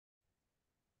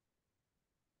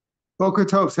Boker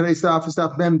Tov. Today's daf is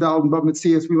daf Mem Dal and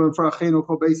Mציעא. As we learn for Achenu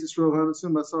Kol Basis Rov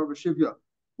Hanasum Basar V'Shivya.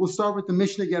 We'll start with the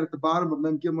Mishnah again at the bottom of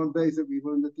Mem Gimel Beis that we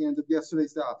learned at the end of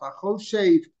yesterday's daf. Achol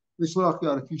Shave Mishloach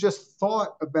Yad. If you just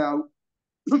thought about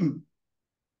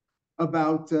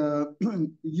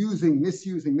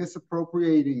misusing,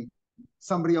 misappropriating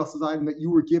somebody else's item that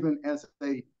you were given as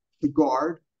a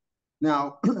guard.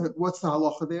 Now, what's the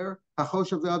halacha there?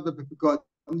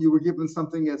 You were given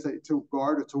something as to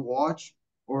guard or to watch,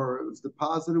 or it was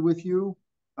deposited with you,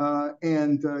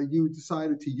 and you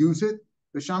decided to use it.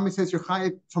 The Shami says you're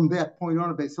chayiv from that point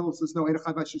on. Beis Hillel says no, you're not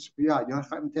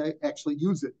chayiv to actually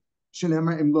use it. You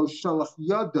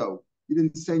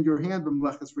didn't send your hand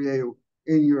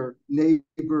in your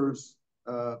neighbor's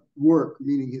work,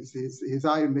 meaning his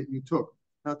item that you took.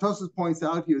 Now, Tosfos points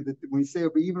out here that when you say,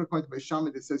 but even according to Beis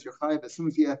Shammai that says you're chayiv as soon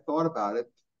as you had thought about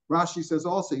it, Rashi says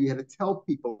also you had to tell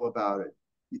people about it.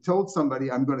 You told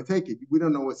somebody, I'm going to take it. We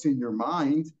don't know what's in your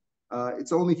mind.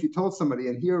 It's only if you told somebody.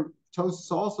 And here, Tosfos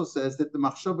also says that the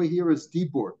machshava here is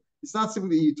dibur. It's not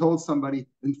simply that you told somebody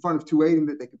in front of two Eidim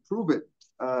that they could prove it,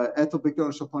 but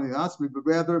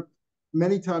rather,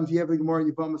 many times you have the Gemara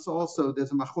in Yevamos also,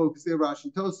 there's a machlokas there, Rashi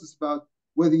and Tosfos, about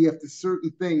whether you have to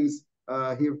certain things.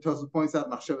 Here, Tosfos points out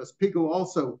machshavas pigel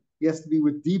also, he has to be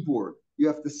with dibur. You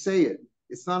have to say it.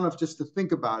 It's not enough just to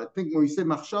think about it. Think when you say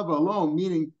machshava alone,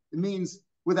 meaning it means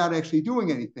without actually doing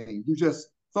anything. You just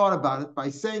thought about it by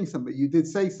saying something. You did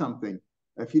say something.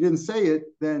 If you didn't say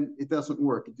it, then it doesn't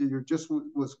work. You're just what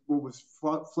was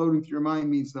floating through your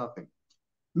mind means nothing.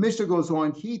 Mishnah goes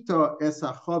on. Hita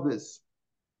esachavis.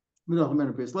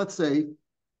 Let's say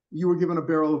you were given a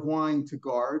barrel of wine to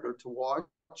guard or to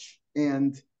watch,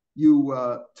 and you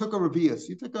took a revius.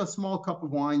 You took a small cup of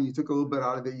wine. You took a little bit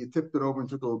out of it. You tipped it over and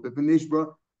took a little bit.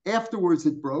 Benishbra. Afterwards,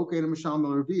 it broke. And a mashal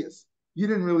revius. You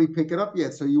didn't really pick it up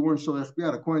yet, so you weren't sholech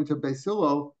biyad. According to Beis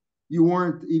Hillel, you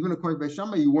weren't, even according to Beis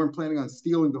Shammai, you weren't planning on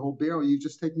stealing the whole barrel. You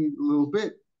just taking a little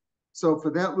bit. So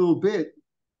for that little bit,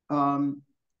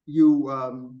 you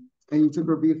took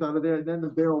a revius out of there. Then the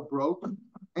barrel broke.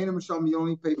 And you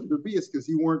only paid for the revius because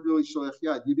you weren't really sholech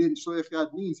yad. You didn't. Sholech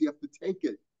yad means you have to take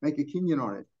it, make a kinyan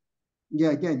on it.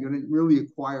 Yeah, again, you didn't really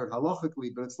acquire it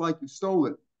halachically, but it's like you stole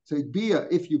it. So bia,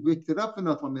 if you picked it up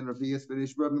enough on revius,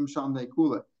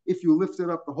 if you lifted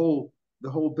up the whole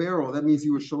barrel, that means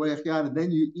you were sholech yad, and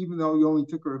then you, even though you only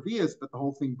took a revius, but the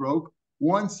whole thing broke.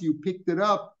 Once you picked it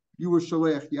up, you were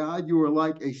sholech yad. You were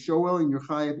like a shoel, and you're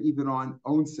chayav even on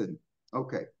onsin.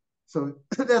 Okay, so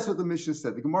that's what the Mishnah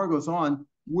said. The Gemara goes on.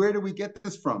 Where do we get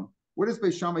this from? Where does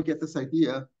Beis Shammai get this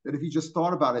idea that if you just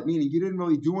thought about it, meaning you didn't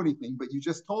really do anything, but you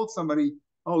just told somebody,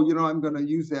 oh, I'm going to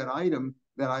use that item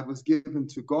that I was given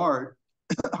to guard?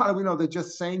 How do we know that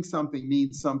just saying something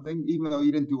means something, even though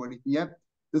you didn't do anything yet?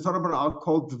 There's what I'll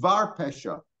call dvar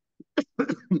pesha.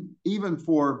 Even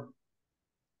for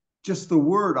just the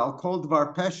word, I'll call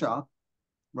dvar pesha,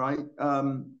 right?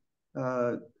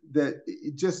 That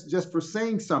just for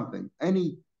saying something,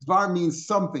 any dvar means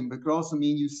something, but could also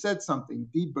mean you said something.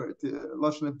 Dibur,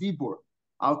 lashon of dibur.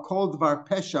 I'll call dvar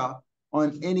pesha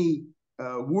on any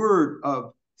word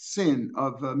of sin,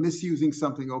 of misusing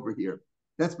something over here.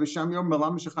 That's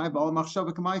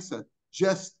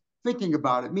just thinking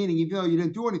about it, meaning even though you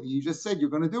didn't do anything, you just said you're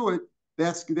going to do it.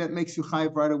 That makes you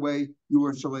chayiv right away. You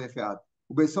were sholech yad.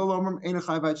 Beis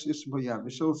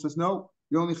Hillel says no,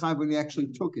 you're only chayiv when you actually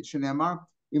took it.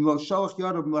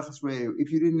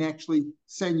 If you didn't actually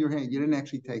send your hand, you didn't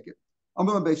actually take it.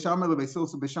 Beis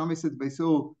Shammai said Beis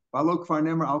Hillel, I'll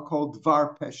call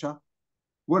dvar pesha.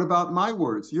 What about my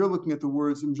words? You're looking at the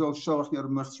words.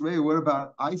 What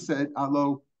about I said,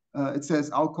 it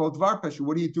says, I'll call dvar pesha.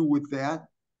 What do you do with that?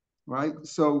 Right?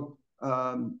 So,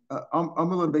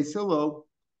 Beis Hillel,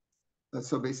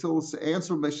 so Beis Hillel's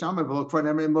answer, Beis Shammai,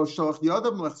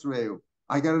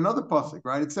 I got another pasuk,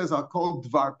 right? It says, I'll call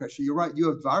dvar pesha. You're right, you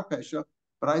have dvar pesha,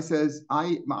 but I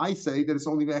say that it's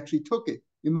only actually took it.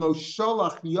 Imlo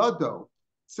sholach yado.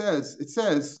 It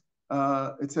says,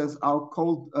 I'll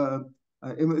call,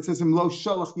 it says, Imlo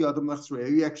sholach yadam lechsreya.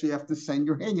 You actually have to send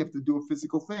your hand. You have to do a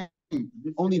physical thing.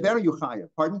 Only then are you chayav.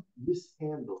 Pardon?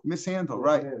 Mishandle,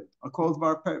 right. I'll call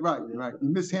dvar pesha, right. You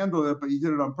mishandled it, but you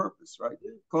did it on purpose, right?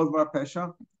 Call dvar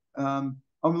pesha.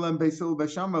 So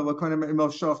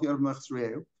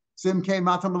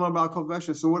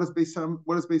what does Beis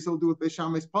Hillel do with Beis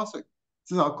Shammai's pasuk? It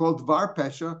says, I'll call dvar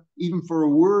pesha, even for a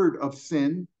word of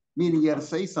sin, meaning you had to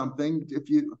say something. If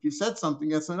you said something,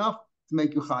 that's enough to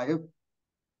make you chayiv.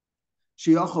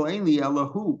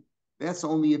 That's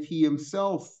only if he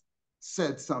himself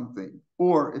said something,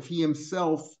 or if he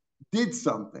himself did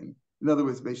something. In other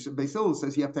words, Beis Hillel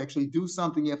says you have to actually do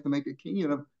something. You have to make a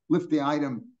kinyan of lift the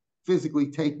item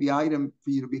physically take the item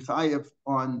for you to be chayav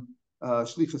on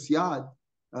shlichus yad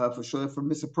for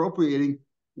misappropriating.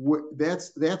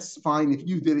 That's fine if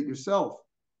you did it yourself.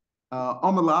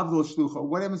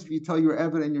 What happens if you tell your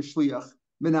Eved and your shliach?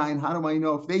 Minayin, how do I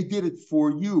know if they did it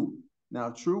for you? Now,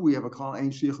 true, we have a call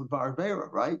ein shliach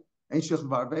l'varvera, right? Ein shliach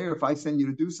l'varvera. If I send you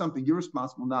to do something, you're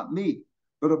responsible, not me.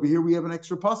 But over here we have an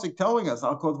extra pasuk telling us,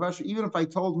 I'll call the even if I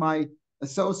told my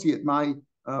associate, my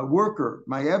worker,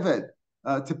 my Eved,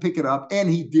 to pick it up, and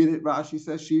he did it. Rashi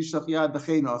says,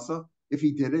 if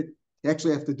he did it, you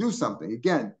actually have to do something.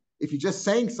 Again, if you're just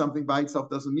saying something by itself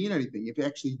doesn't mean anything. If you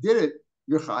actually did it,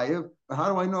 you're chayiv. But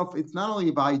how do I know if it's not only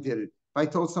if I did it? If I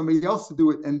told somebody else to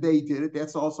do it and they did it,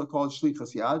 that's also called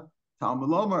shlichus yad. Talmud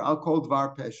lomer, I'll call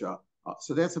dvar pesha.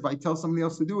 So that's if I tell somebody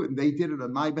else to do it and they did it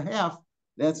on my behalf.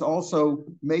 That's also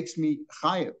makes me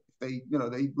chayiv.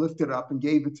 If they lifted it up and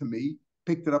gave it to me,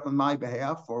 picked it up on my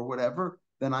behalf or whatever,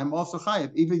 then I'm also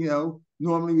chayiv. Even though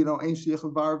normally ain't shliach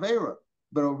l'var vera,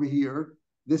 but over here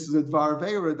this is a dvar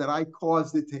vera that I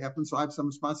caused it to happen, so I have some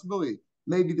responsibility.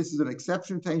 Maybe this is an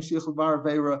exception to ein shliach l'var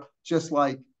vera, just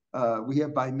like we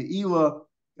have by me'ila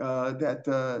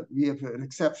that we have an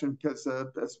exception because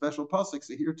a special pasuk.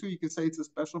 So here too, you can say it's a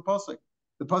special pasuk.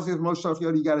 The pasuk is Moshe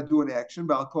Yod, you got to do an action,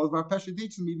 but I'll call it Pesha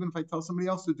Ditzim, even if I tell somebody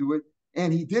else to do it,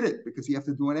 and he did it because you have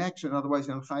to do an action, otherwise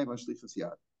you're not chayiv on shlichus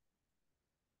yad.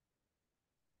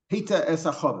 Hita es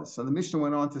achavas. So the Mishnah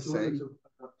went on to say,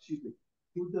 excuse me,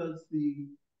 who does the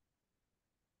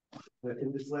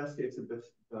in this last case of Beis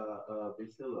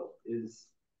Hillel is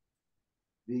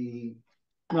the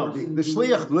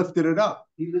shliach lifted it up.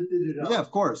 He lifted it up. Yeah, of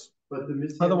course. But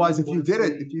the otherwise, if you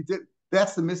did,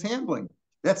 that's the mishandling.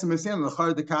 That's the mishandling.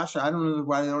 The kasha. I don't know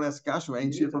why they don't ask kasha.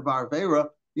 Ain't shliach l'var vera.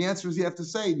 The answer is you have to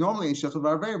say normally ain't shliach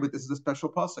l'var vera, but this is a special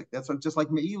pasuk. That's just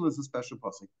like me'ila is a special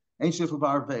pasuk. Ain't shliach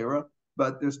l'var vera,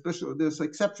 but there's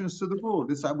exceptions to the rule.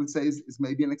 This I would say is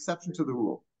maybe an exception to the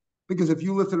rule, because if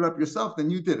you lifted it up yourself, then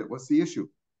you did it. What's the issue?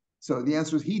 So the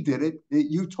answer is he did it.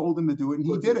 You told him to do it, and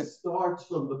he did it. It starts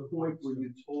from the point where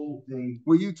you told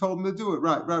him to do it.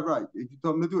 Right. If you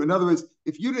told him to do it. In other words,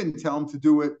 if you didn't tell him to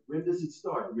do it, when does it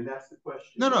start? I mean, that's the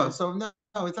question. No. So no,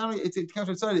 it's not.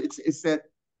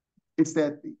 It's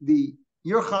that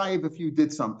you're chayiv if you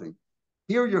did something.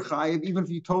 Here you're chayiv even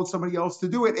if you told somebody else to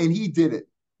do it and he did it.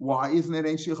 Why isn't it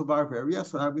ein shliach l'var vera?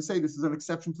 Yes, I would say this is an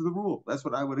exception to the rule. That's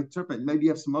what I would interpret. Maybe you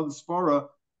have some other svara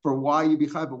for why you be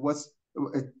chayiv, but what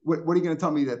are you going to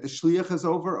tell me, that the shliach is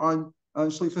over on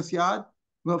shlichus yad?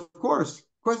 Well, of course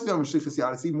he's over on shlichus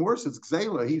yad. It's even worse. It's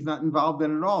gzela. He's not involved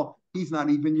in it at all. He's not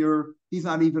even a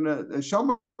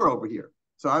shomer over here.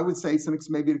 So I would say it's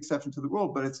maybe an exception to the rule,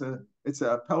 but it's a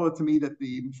appellate to me that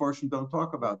the Mefarshim don't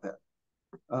talk about that.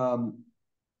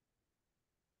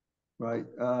 Right.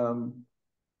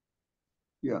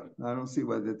 Yeah, I don't see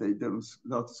whether they don't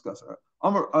discuss it.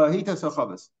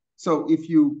 So if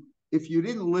you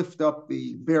didn't lift up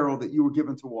the barrel that you were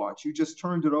given to watch, you just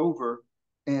turned it over,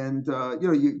 and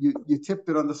you tipped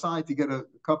it on the side to get a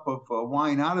cup of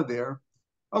wine out of there.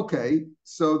 Okay,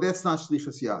 so that's not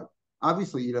shlichus yad.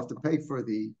 Obviously, you'd have to pay for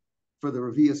the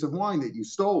revius of wine that you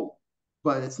stole,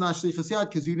 but it's not shlichus yad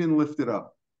because you didn't lift it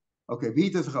up. Okay, so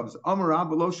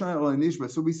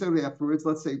we said afterwards.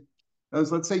 Let's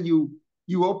say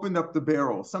you opened up the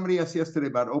barrel. Somebody asked yesterday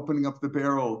about opening up the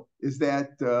barrel. Is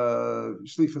that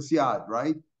shlichus yad,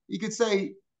 right? You could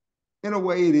say, in a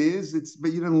way, it is.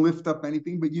 But you didn't lift up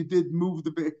anything, but you did move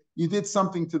you did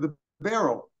something to the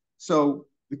barrel. So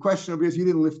the question over here is you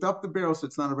didn't lift up the barrel, so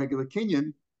it's not a regular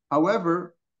kinyan.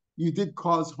 However, you did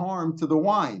cause harm to the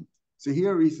wine. So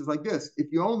here he says like this: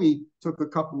 if you only took a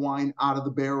cup of wine out of the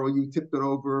barrel, you tipped it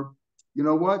over, you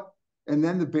know what? And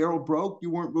then the barrel broke, you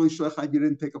weren't really shlichus, you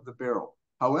didn't pick up the barrel.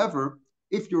 However,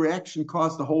 if your action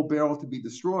caused the whole barrel to be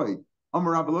destroyed,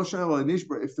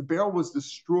 if the barrel was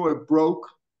destroyed, broke,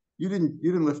 you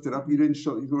didn't lift it up, you weren't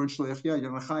shlichus, you're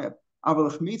not chayav.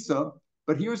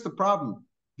 But here's the problem: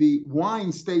 the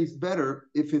wine stays better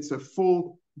if it's a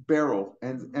full barrel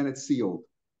and it's sealed.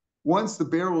 Once the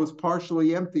barrel is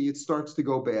partially empty, it starts to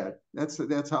go bad. That's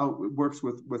how it works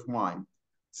with wine.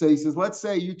 So he says, let's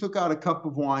say you took out a cup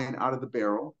of wine out of the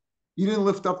barrel. You didn't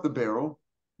lift up the barrel,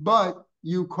 but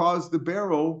you caused the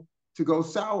barrel to go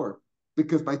sour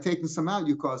because by taking some out,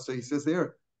 you caused. So he says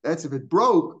there, that's if it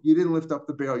broke, you didn't lift up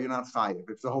the barrel, you're not chayiv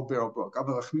if the whole barrel broke.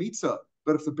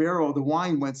 But if the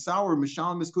wine went sour,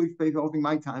 holding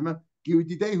my time,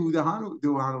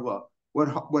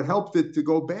 what helped it to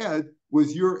go bad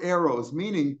was your arrows,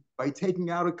 meaning by taking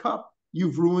out a cup,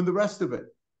 you've ruined the rest of it.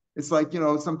 It's like,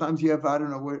 sometimes you have, I don't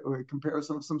know, a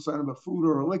comparison of some sort of a food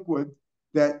or a liquid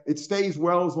that it stays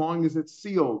well as long as it's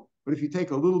sealed. But if you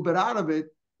take a little bit out of it,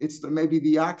 It's maybe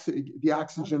the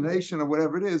oxygenation or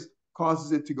whatever it is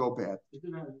causes it to go bad.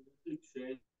 Isn't that Nezik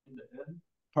Shein Be'en?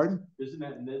 Pardon? Isn't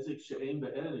that Nezik Shein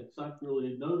Be'en? It's not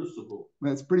really noticeable.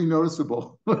 It's pretty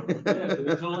noticeable. Yeah, but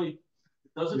it's only, it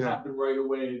doesn't happen right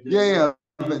away. Yeah.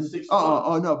 But,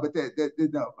 no, but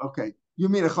no. Okay. You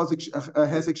mean a hezek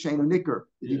shein or nicker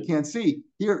that you can't see.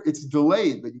 Here it's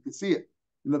delayed, but you can see it.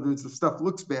 In other words, the stuff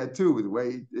looks bad too. The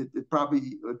way it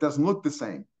probably doesn't look the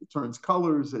same. It turns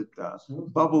colors. It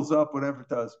bubbles up. Whatever it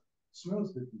does.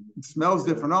 It smells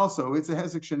different. Also, it's a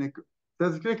hezek shein nicker.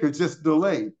 Hezek nicker. It's just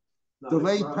delayed.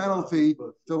 Delayed penalty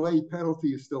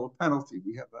is still a penalty.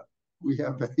 We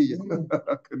have a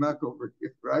Canuck over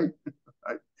here, right?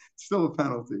 Right. It's still a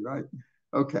penalty, right?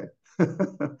 Okay. Right?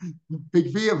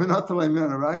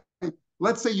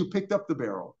 Let's say you picked up the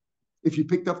barrel. If you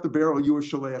picked up the barrel, you were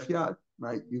shaleach yad,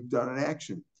 right? You've done an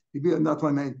action.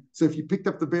 So if you picked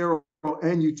up the barrel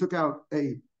and you took out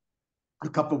a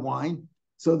cup of wine,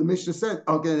 so the Mishnah said,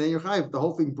 okay, then you're chayav. The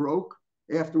whole thing broke.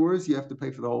 Afterwards, you have to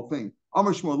pay for the whole thing. You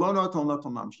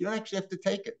don't actually have to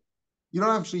take it. You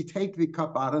don't actually take the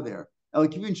cup out of there.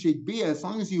 As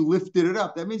long as you lifted it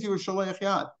up, that means you were shaleach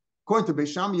yad. According to Beis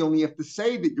Shammai, you only have to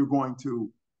say that you're going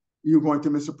to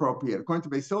misappropriate. According to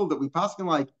Beis Hillel, that we paskin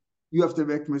like you have to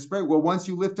make a mistake. Well, once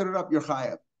you lifted it up, you're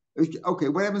chayav. Okay,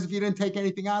 what happens if you didn't take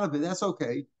anything out of it? That's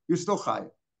okay. You're still chayav,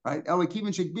 right?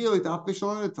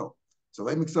 So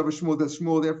they mix up a Shmuel. That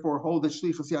Shmuel therefore hold that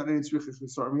shlichus yad and tzrichas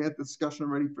yisar. We had the discussion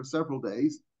already for several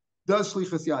days. Does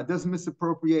shlichus yad, does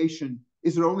misappropriation,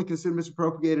 is it only considered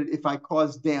misappropriated if I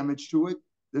cause damage to it?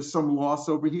 There's some loss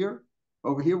over here.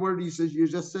 Over here, where do you say? You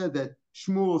just said that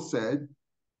Shmuel said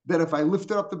that if I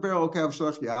lifted up the barrel, okay, I have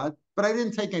shlichus yad, but I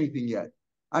didn't take anything yet.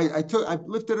 I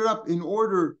lifted it up in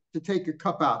order to take a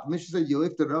cup out. The Mishnah said you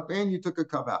lifted it up and you took a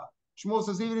cup out. Shmuel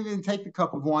says even if you didn't take the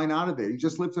cup of wine out of there, you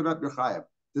just lifted it up, you're chayav.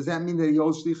 Does that mean that the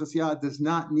old shlichus yad does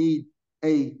not need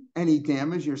any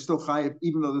damage? You're still chayav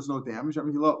even though there's no damage. I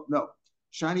mean, no.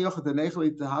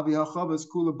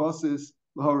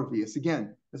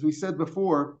 Again, as we said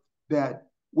before, that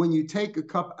when you take a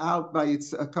cup out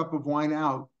a cup of wine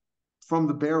out from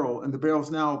the barrel, and the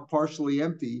barrel's now partially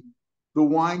empty, the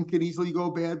wine could easily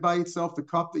go bad by itself, the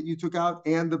cup that you took out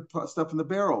and the stuff in the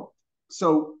barrel.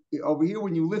 So over here,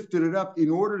 when you lifted it up in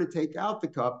order to take out the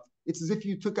cup, it's as if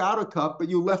you took out a cup, but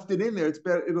you left it in there. It's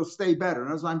better, it'll stay better.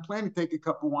 And as I'm planning to take a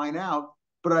cup of wine out,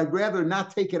 but I'd rather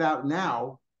not take it out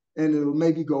now, and it'll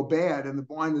maybe go bad, and the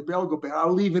wine, the barrel go bad.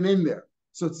 I'll leave it in there.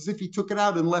 So it's as if he took it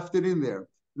out and left it in there.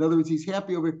 In other words, he's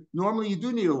happy over here. Normally, you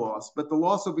do need a loss, but the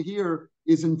loss over here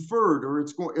is inferred, or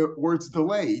it's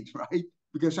delayed, right?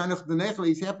 Because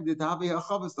he's happy that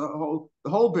the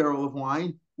whole barrel of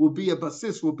wine will be a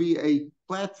basis, will be a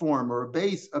platform or a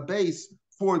base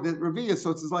for the Raviyah.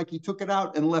 So it's like he took it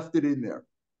out and left it in there.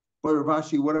 But Rav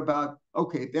Ashi, what about,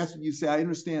 okay, if that's what you say, I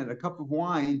understand. A cup of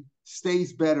wine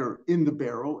stays better in the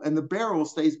barrel, and the barrel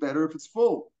stays better if it's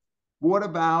full. What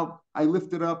about, I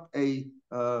lifted up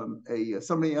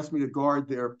somebody asked me to guard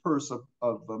their purse of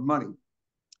money.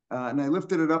 And I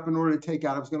lifted it up in order to take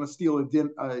out, I was going to steal a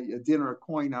dinner, a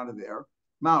coin out of there.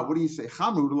 Now, what do you say?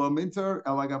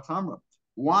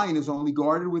 Wine is only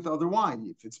guarded with other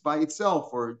wine. If it's by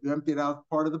itself or you emptied out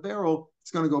part of the barrel,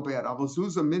 it's going to go bad.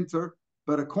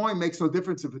 But a coin makes no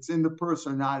difference if it's in the purse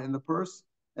or not in the purse.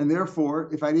 And therefore,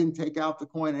 if I didn't take out the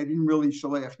coin, I didn't really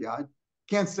shaleach yad.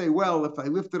 Can't say, well, if I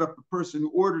lifted up the purse in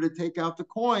order to take out the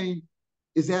coin,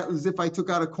 is that as if I took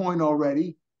out a coin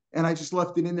already and I just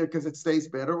left it in there because it stays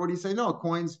better? Or do you say, no,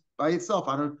 coin's by itself.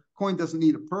 Coin doesn't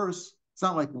need a purse. It's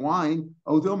not like wine.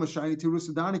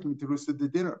 The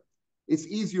dinner. It's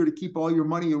easier to keep all your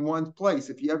money in one place.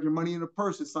 If you have your money in a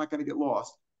purse, it's not going to get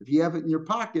lost. If you have it in your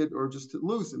pocket or just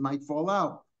loose, it might fall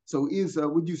out. So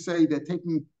would you say that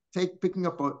picking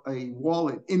up a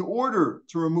wallet in order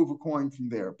to remove a coin from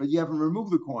there, but you haven't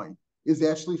removed the coin, is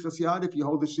that shlichus yad? If you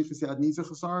hold the shlichus yad needs a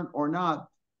chesaron or not,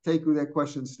 take where that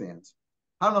question stands.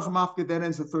 That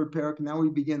ends the third parak. Now we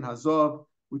begin Hazov,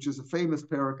 which is a famous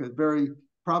parak,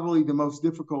 probably the most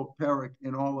difficult parak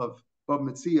in all of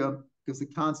Mציעא, because the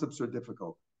concepts are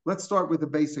difficult. Let's start with the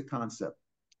basic concept.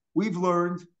 We've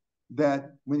learned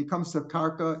that when it comes to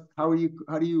karka, how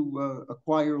do you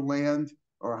acquire land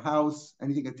or a house,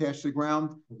 anything attached to the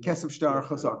ground? Kesef shtar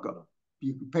chazaka.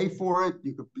 You can pay for it.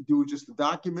 You could do just a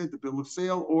document, the bill of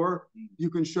sale, or you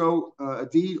can show a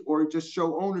deed, or just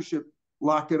show ownership,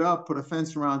 lock it up, put a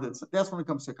fence around it. So that's when it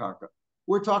comes to karka.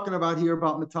 We're talking about here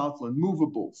about metaltalin,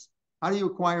 movables. How do you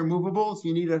acquire movables?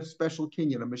 You need a special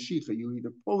kinyan, a mashicha. You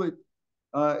either pull it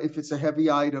if it's a heavy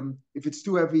item. If it's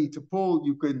too heavy to pull,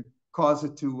 you can cause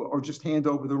it to, or just hand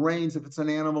over the reins if it's an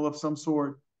animal of some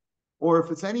sort. Or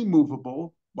if it's any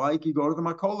movable, Like you go to the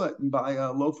makolet and buy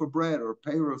a loaf of bread or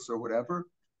peiros or whatever.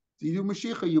 So you do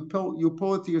mashicha, you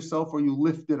pull it to yourself or you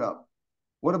lift it up.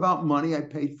 What about money? I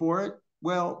paid for it.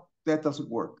 Well, that doesn't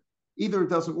work. Either it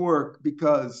doesn't work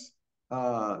because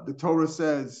the Torah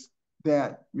says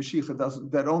that mashicha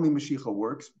doesn't, that only mashicha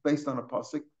works based on a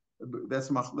pasuk. That's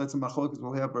a machlokes.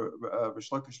 We'll have Rish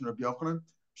Lakish and Rabbi Yochanan.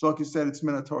 Rish Lakish said it's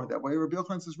min Torah that way. Rabbi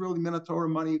Yochanan says really min Torah,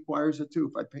 money acquires it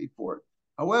too if I paid for it.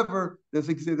 However,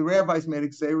 the rabbis made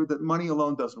it say that money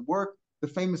alone doesn't work. The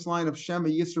famous line of Shema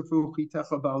Yisrafu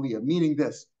Chitecha Ba'aliyah, meaning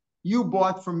this: you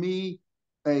bought from me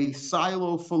a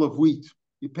silo full of wheat.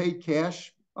 You paid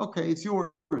cash. Okay, it's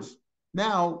yours.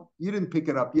 Now, you didn't pick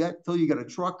it up yet till you get a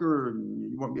trucker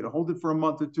and you want me to hold it for a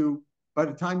month or two. By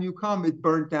the time you come, it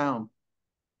burnt down.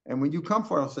 And when you come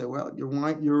for it, I'll say, well,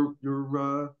 your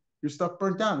stuff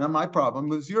burnt down. Not my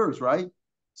problem. It was yours, right?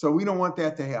 So we don't want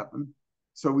that to happen.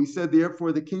 So we said,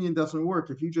 therefore, the kinyan doesn't work.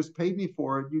 If you just paid me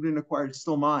for it, you didn't acquire it, it's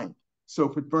still mine. So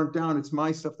if it burnt down, it's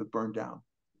my stuff that burned down.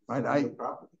 Right?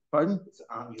 Pardon?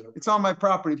 It's on my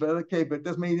property, but okay, but it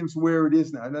doesn't make sense where it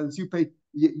is now. And you pay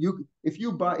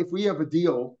if we have a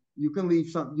deal, you can leave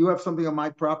some. You have something on my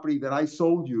property that I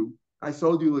sold you. I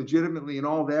sold you legitimately and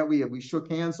all that. We shook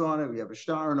hands on it. We have a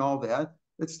star and all that.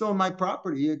 It's still my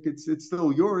property. It's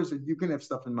still yours. You can have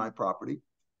stuff in my property.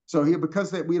 So here,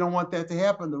 because that we don't want that to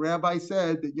happen, the rabbi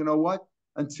said that, you know what?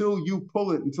 Until you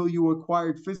pull it, until you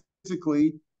acquired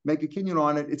physically, make a kinyan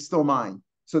on it, it's still mine.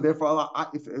 So therefore,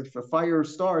 if a fire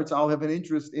starts, I'll have an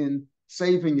interest in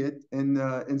saving it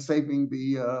and saving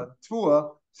the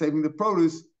tfuah, saving the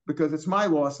produce, because it's my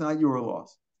loss, not your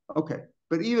loss. Okay.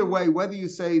 But either way, whether you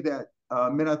say that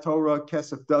Minatorah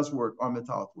Kesef does work on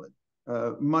metallic,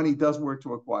 money does work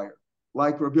to acquire,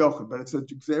 like Rabbi Yochanan, but it's a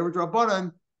Gzeirah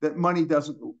Drabanan that money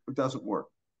doesn't work.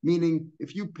 Meaning,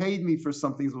 if you paid me for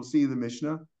something, as we'll see in the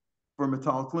Mishnah, for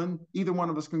metallic, either one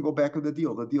of us can go back with the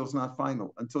deal. The deal's not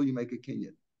final until you make a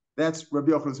kinyan. That's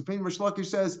Rabbi Yochanan's opinion. Rish Lakish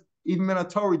says, even in a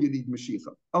Torah, you need Mashiach.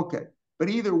 Okay. But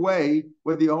either way,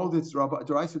 whether you hold it's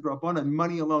D'oraisa D'Rabbanan,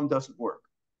 money alone doesn't work.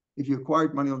 If you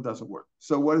acquired money alone doesn't work.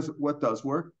 So what does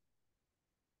work?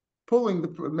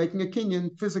 Making a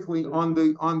kinyan physically on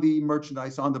the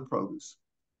merchandise, on the produce.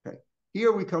 Okay.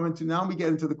 Here we get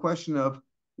into the question of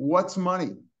what's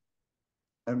money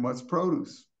and what's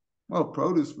produce. Well,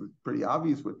 produce was pretty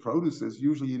obvious what produce is.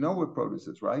 Usually you know what produce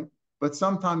is, right? But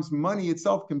sometimes money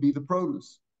itself can be the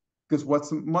produce. Because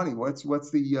what's money?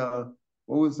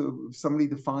 Somebody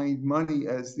defined money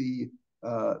as the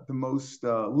most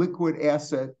liquid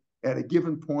asset at a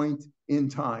given point in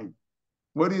time.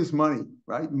 What is money,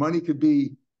 right? Money could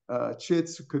be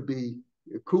chits, it could be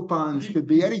coupons, could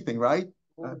be anything, right?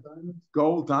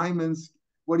 Gold, diamonds.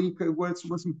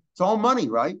 It's all money,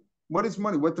 right? What is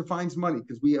money? What defines money?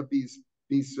 Because we have these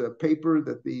paper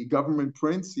that the government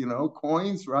prints,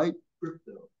 coins, right?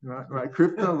 Crypto. Right.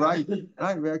 Crypto, right.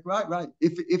 Right.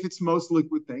 If it's the most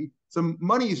liquid thing. So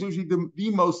money is usually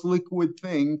the most liquid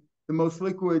thing, the most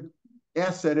liquid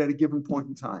asset at a given point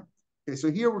in time. Okay, so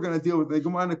here we're going to deal with the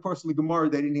Gemara. And of course, in the Gemara,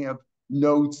 they didn't have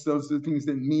notes. Those things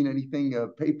didn't mean anything,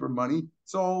 paper money.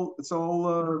 It's all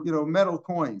metal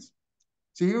coins.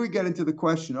 So here we get into the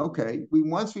question, okay,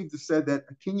 once we've said that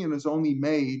a kinyan is only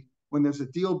made when there's a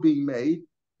deal being made,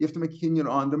 you have to make a kinyan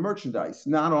on the merchandise,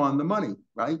 not on the money,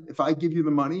 right? If I give you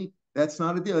the money, that's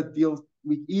not a deal.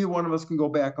 Either one of us can go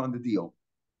back on the deal.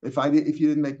 If you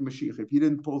didn't make a mashiach, if you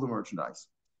didn't pull the merchandise.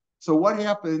 So what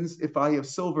happens if I have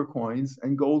silver coins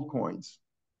and gold coins?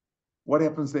 What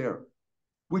happens there?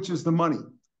 Which is the money?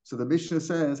 So the Mishnah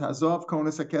says, Hazov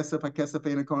konas hakesef, hakesef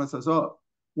ein konas hazov.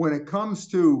 When it comes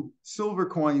to silver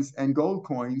coins and gold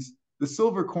coins, the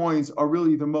silver coins are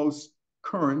really the most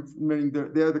current, meaning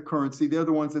they're the currency. They're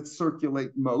the ones that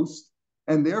circulate most.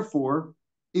 And therefore,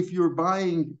 if you're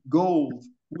buying gold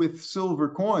with silver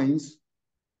coins,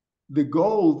 the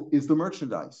gold is the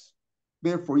merchandise.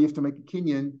 Therefore, you have to make a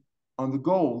kinyan on the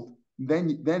gold.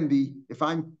 If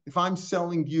I'm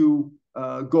selling you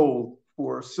gold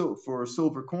for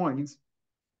silver coins,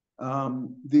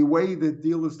 the way the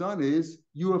deal is done is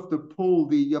you have to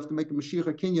make a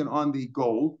Mashiach kinyan on the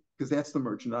gold because that's the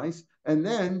merchandise, and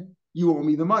then you owe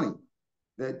me the money.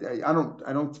 That I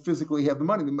don't physically have the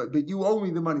money, but you owe me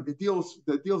the money. The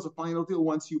deal's a final deal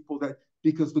once you pull that,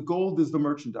 because the gold is the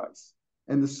merchandise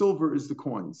and the silver is the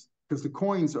coins, because the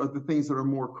coins are the things that are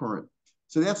more current.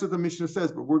 So that's what the Mishnah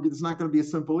says, but it's not going to be a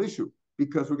simple issue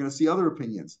because we're going to see other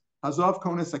opinions. Hazav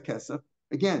kones hakesef.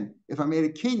 Again, if I made a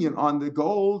kinyan on the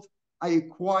gold, I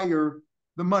acquire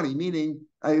the money, meaning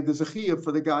there's a chiyuv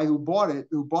for the guy who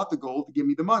bought the gold to give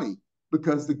me the money,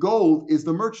 because the gold is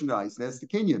the merchandise. That's the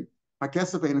kinyan.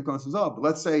 Hakesef ain't a kones hazav. But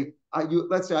let's say I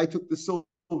took the silver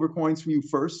silver coins from you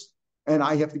first, and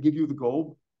I have to give you the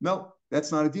gold. No,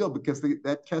 that's not a deal because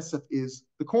that kesef is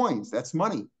the coins. That's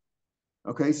money.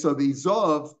 Okay, so the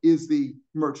zav is the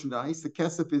merchandise. The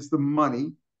kesef is the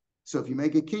money. So if you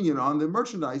make a kinyan on the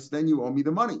merchandise, then you owe me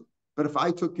the money. But if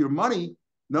I took your money,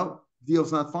 no,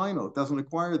 deal's not final. It doesn't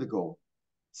require the gold.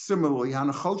 Similarly,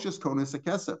 hanachoshes kones a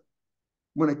kesef.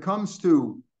 When it comes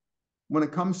to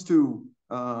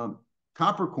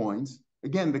copper coins,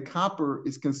 again, the copper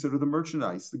is considered the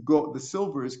merchandise. The gold, the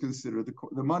silver is considered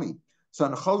the money. So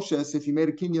nechoshes, if you made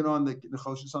a kinyan on the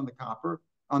nechoshes on the copper,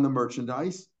 on the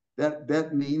merchandise,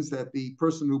 that means that the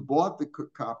person who bought the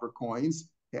copper coins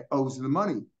owes the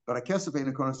money. But a kesef ain't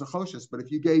a konas nechoshes. But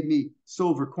if you gave me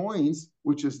silver coins,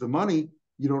 which is the money,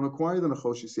 you don't acquire the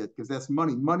nechoshes yet because that's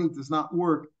money. Money does not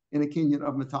work in a kinyan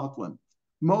of metaltlin.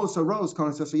 Mos aros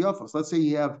konas esayofos. Let's say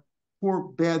you have poor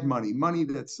bad money, money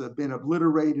that's been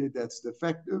obliterated, that's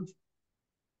defective.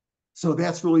 So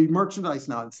that's really merchandise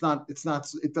now.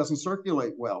 It doesn't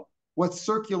circulate well. What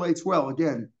circulates well,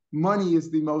 again, money is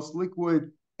the most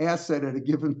liquid asset at a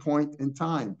given point in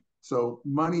time. So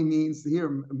money means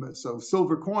here, so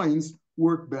silver coins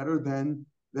work better than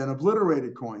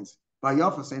obliterated coins. By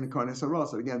Yafas ain't a koines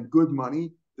haros. Again, good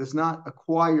money does not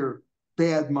acquire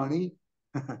bad money.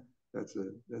 That's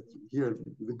here.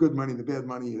 The good money, the bad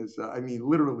money is,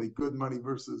 literally good money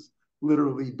versus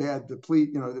literally bad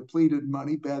depleted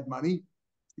money, bad money.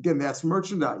 Again, that's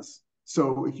merchandise.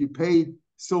 So if you paid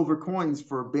silver coins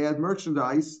for bad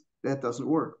merchandise, that doesn't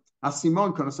work. A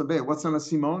simon konasabe. What's on a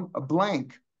simon? A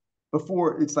blank.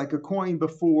 Before, it's like a coin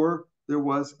before there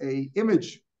was a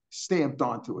image stamped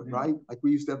onto it, right? Like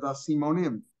we used to have the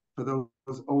simonim for those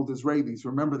old Israelis.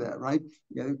 Remember that, right?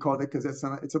 Yeah, they call it because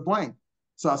it's a blank.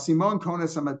 So asimon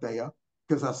kones amadeya,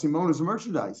 because asimon is a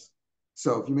merchandise.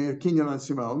 So if you made a kinyan on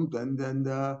simon, then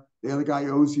the other guy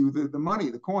owes you the money,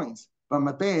 the coins. But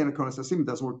madeya and a kones asim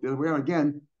doesn't work the other way around.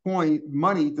 Again,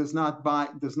 money does not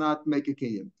make a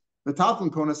kinyan.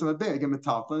 Metaltlin kones amadeya. Again,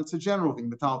 metaltlin, it's a general thing.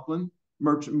 Metaltlin,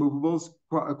 merchant movables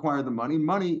acquire the money.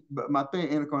 Money, but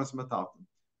madeya and a kones metaltlin.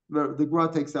 The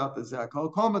Gra takes out the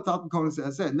zakal. Call metaltlin kones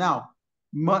as said. Now,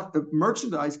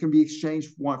 merchandise can be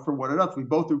exchanged for one another. We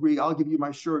both agree. I'll give you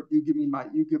my shirt. You give me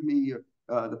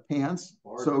the pants.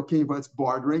 Barter. So it's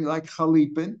bartering, like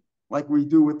chalipin, like we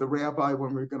do with the rabbi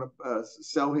when we're going to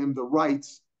sell him the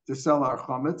rights to sell our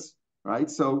chametz, right?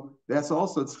 So that's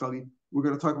also it's chalip. We're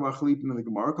going to talk about chalipin in the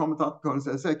Gemara. How does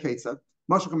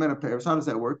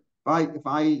that work? You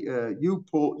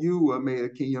made a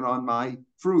kinyan on my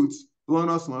fruits.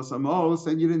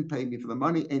 And you didn't pay me for the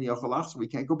money, so we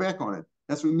can't go back on it.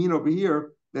 That's what we mean over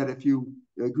here, that if you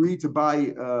agree to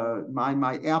buy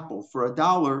my apple for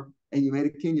 $1 and you made a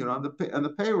kinyan on the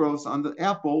payrolls on the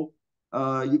apple, you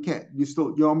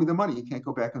owe me the money. You can't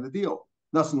go back on the deal.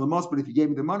 Nothing lamos, but if you gave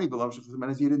me the money,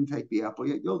 you didn't take the apple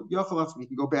yet, you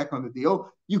can go back on the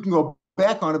deal. You can go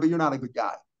back on it, but you're not a good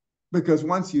guy. Because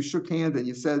once you shook hands and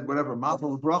you said whatever,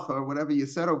 mazel bracha, or whatever you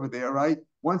said over there, right?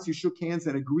 Once you shook hands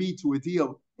and agreed to a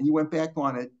deal and you went back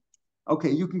on it,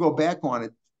 okay, you can go back on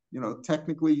it.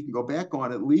 Technically you can go back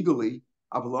on it legally,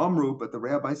 Avalamru, but the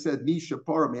rabbi said, Mi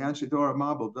Shapiro, Mianshidor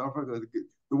Mabel,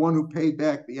 the one who paid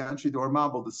back the Anshidor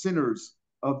Mabel, the sinners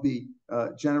of the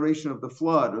generation of the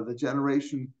flood, or the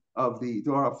generation of the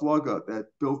Dora Floga that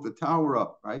built the tower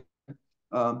up, right?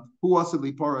 Who also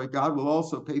God will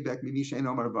also pay back if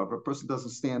a person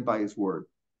doesn't stand by his word.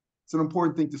 It's an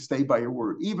important thing to stay by your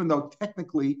word, even though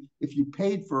technically, if you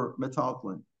paid for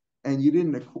metaltlin and you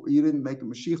didn't make a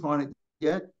mashiach on it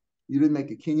yet, you didn't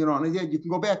make a kinyan on it yet, you can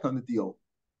go back on the deal.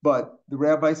 But the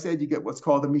rabbi said you get what's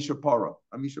called a mishapara.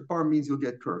 A mishapara means you'll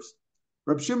get cursed.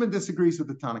 Reb Shimon disagrees with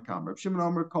the Tanakam. Reb Shimon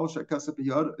Omer kol shekaseh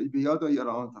biyado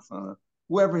yadal tachana.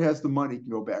 Whoever has the money can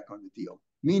go back on the deal.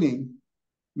 Meaning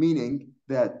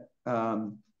that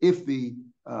if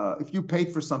you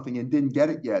paid for something and didn't get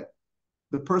it yet,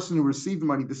 the person who received the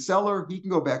money, the seller, he can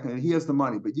go back on it. He has the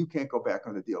money, but you can't go back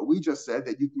on the deal. We just said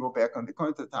that you can go back on the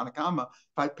according to the Tanakama.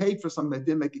 If I paid for something that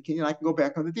didn't make a kinyan, I can go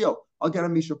back on the deal. I'll get a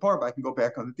mishapar, but I can go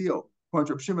back on the deal. According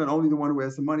to Reb Shimon, only the one who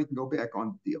has the money can go back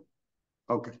on the deal.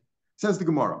 Okay. Says the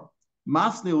Gemara.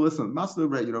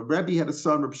 Rebbe had a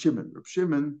son, Reb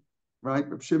Shimon, right?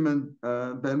 Reb Shimon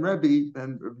ben Rebbe,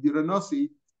 and Yehuda Nossi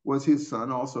was his son,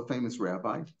 also a famous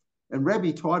rabbi. And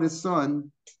Rebbe taught his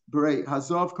son,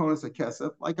 Hazav Konas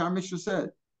HaKesef, like our Mishnah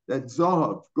said, that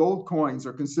Zahav, gold coins,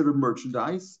 are considered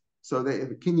merchandise. So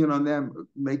if a kinyan on them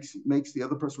makes the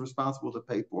other person responsible to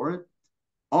pay for it.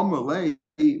 Amalei,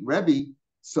 Rebbe,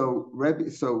 so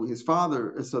his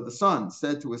father, so the son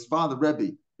said to his father,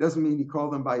 Rebbe, doesn't mean he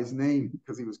called him by his name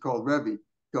because he was called Rebbe.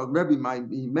 He called Rebbe,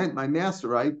 he meant my master,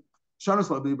 right?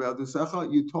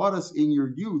 You taught us in your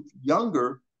youth,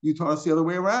 younger, you taught us the other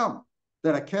way around.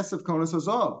 That a kesef konas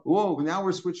hazav. Whoa, now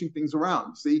we're switching things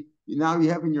around. See, now you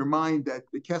have in your mind that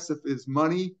the kesef is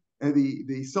money, and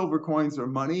the silver coins are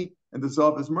money, and the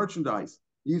zav is merchandise.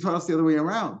 You taught us the other way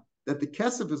around, that the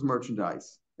kesef is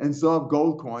merchandise, and zav,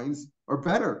 gold coins, are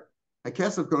better. A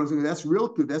kesef konas, that's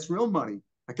real money.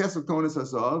 A kesef konas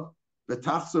hazav, the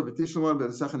tachzor v'tishalon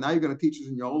v'tesecha. Now you're going to teach us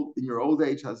in your old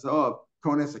age hazav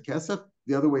konas a kesef,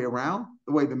 the other way around,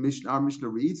 the way our Mishnah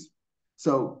reads.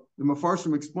 So the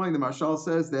Mefarshim explained, the Mashal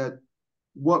says that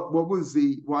what was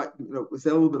was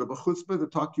that a little bit of a chutzpah to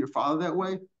talk to your father that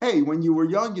way? Hey, when you were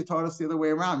young, you taught us the other way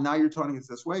around. Now you're taught us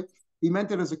this way. He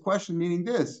meant it as a question, meaning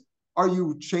this: are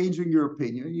you changing your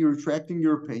opinion? You're retracting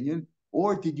your opinion,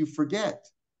 or did you forget?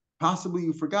 Possibly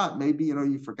you forgot. Maybe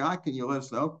you forgot. Can you let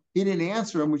us know? He didn't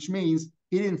answer him, which means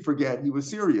he didn't forget. He was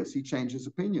serious. He changed his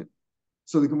opinion.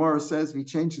 So the Gemara says he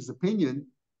changed his opinion,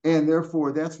 and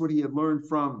therefore that's what he had learned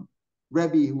from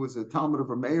Rebbe, who was a Talmud of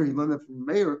Rav Meir. He learned that from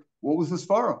Rav Meir. What was the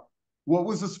svara? What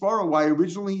was the svara? Why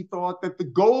originally he thought that the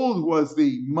gold was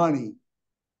the money,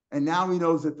 and now he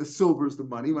knows that the silver is the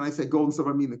money. When I say gold and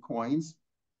silver, I mean the coins.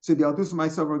 So the Aldus my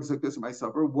silver, this my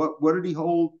silver. What did he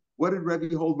hold? What did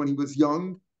Rebbe hold when he was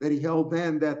young? That he held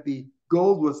then that the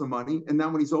gold was the money, and now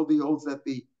when he's old, he holds that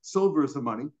the silver is the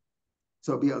money.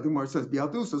 So Bialdumar says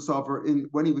Bialdusa silver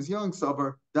when he was young,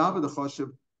 silver David the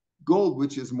Choshev, gold,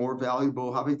 which is more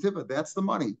valuable. Havetiva, that's the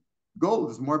money. Gold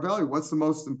is more valuable. What's the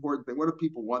most important thing? What do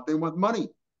people want? They want money.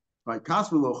 Right?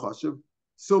 Kasvelo Choshev,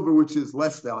 silver, which is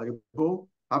less valuable.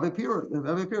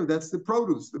 Havepira, that's the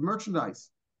produce, the merchandise.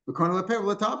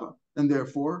 And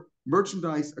therefore,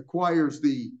 merchandise acquires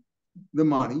the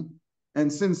money,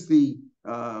 and since the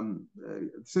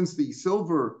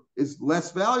silver is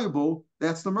less valuable,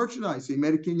 that's the merchandise. So he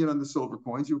made a kinyan on the silver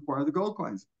coins. You require the gold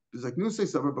coins. There's like Nusay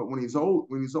silver, but when he's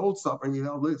old suffering,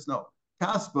 this. No.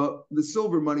 Kaspa, the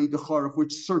silver money, the charif,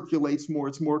 which circulates more,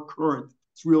 it's more current,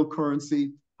 it's real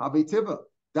currency. Habetiva,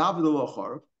 David the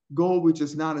charif, gold, which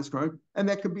is not as current, and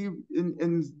that could be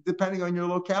in depending on your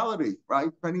locality, right?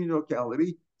 Depending on your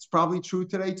locality, it's probably true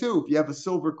today too. If you have a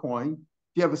silver coin, if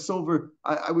you have a silver,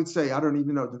 I would say, I don't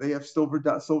even know, do they have silver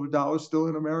dollars still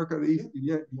in America?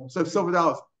 Yeah, so silver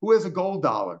dollars. Who has a gold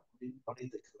dollar?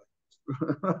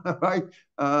 Right?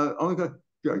 Only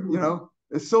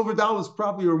silver dollars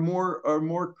probably are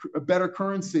a better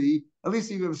currency. At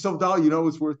least if you have a silver dollar,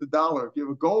 it's worth $1. If you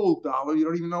have a gold dollar, you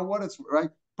don't even know what it's worth,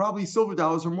 right? Probably silver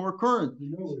dollars are more current. You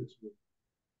know what it's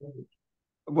worth.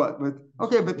 What?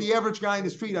 But the average guy in the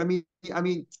street, I mean,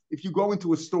 if you go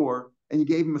into a store and you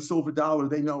gave him a silver dollar,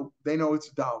 they know it's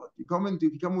 $1. If you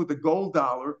come with a gold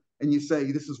dollar and you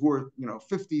say this is worth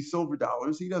 50 silver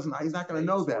dollars, he's not going to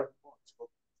know that.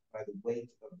 By the weight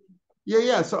of the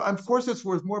yeah. So of course it's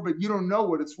worth more, but you don't know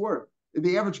what it's worth.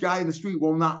 The average guy in the street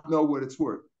will not know what it's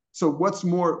worth. So what's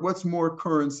more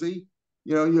currency?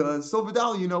 Silver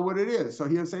dollar, you know what it is. So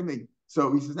here's the same thing.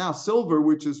 So he says now silver,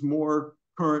 which is more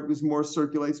current, is more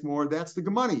circulates more. That's the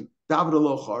money. David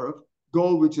alo charav.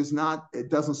 Gold, which is not, it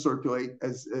doesn't circulate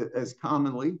as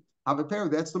commonly. Havapera,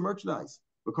 that's the merchandise.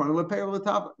 And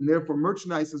therefore,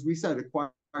 merchandise, as we said,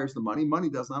 acquires the money. Money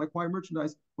does not acquire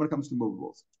merchandise when it comes to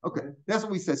movables. Okay, that's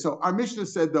what we said. So our Mishnah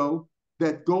said, though,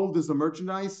 that gold is the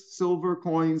merchandise, silver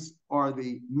coins are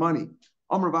the money.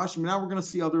 Amar Rav Ashi, now we're going to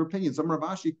see other opinions. Amar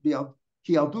Rav Ashi,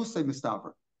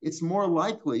 it's more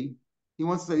likely, he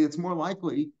wants to say it's more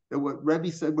likely that what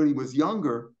Rebbe said when he was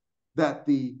younger, that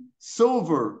the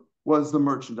silver was the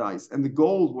merchandise and the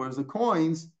gold was the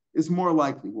coins, is more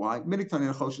likely. Why?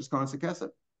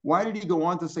 Why did he go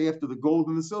on to say after the gold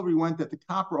and the silver, he went that the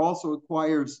copper also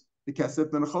acquires the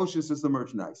kesef, and the choshes is the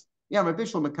merchandise? Yeah, if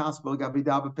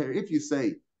you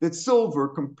say that silver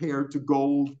compared to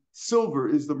gold, silver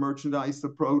is the merchandise, the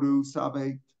produce,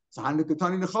 to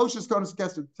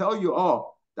tell you,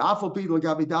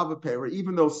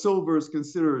 even though silver is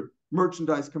considered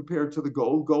merchandise compared to the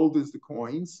gold is the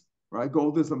coins, right?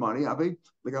 Gold is the money. But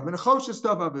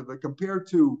compared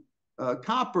to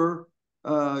copper,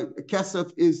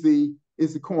 kesef is the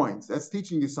coins. That's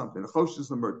teaching you something. Chosh is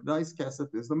the merchandise,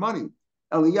 kesef is the money.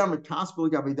 If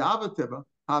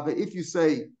you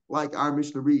say, like our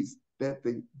Mishnah reads, that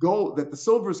the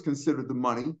silver is considered the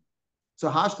money, so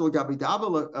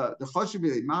the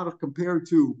chosh compared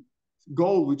to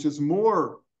gold, which is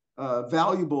more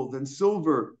valuable than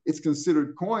silver, it's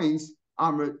considered coins.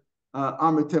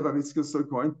 It's considered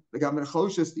coin.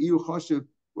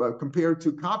 Compared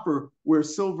to copper, where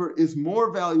silver is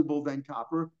more valuable than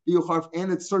copper,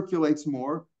 and it circulates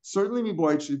more. Certainly,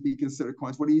 it should be considered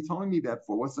coins. What are you telling me that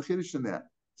for? What's the chiddush in that?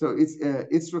 So it's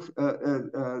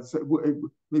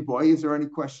boy, is there any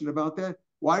question about that?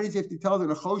 Why does he have to tell the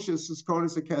Nechoshes is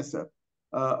Kronos a Kesef?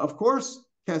 Of course,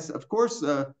 Kesef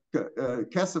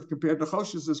compared to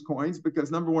Nechoshes is coins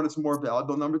because number one, it's more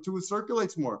valuable. Number two, it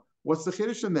circulates more. What's the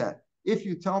chiddush in that? If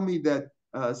you tell me that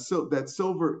that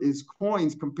silver is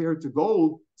coins compared to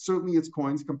gold, certainly it's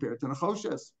coins compared to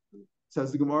Nechoshes.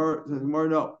 Says the Gemara,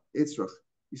 no, Itzrach.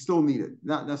 You still need it.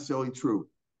 Not necessarily true.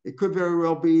 It could very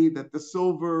well be that the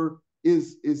silver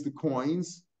is the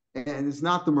coins and is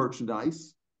not the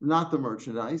merchandise,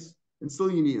 and still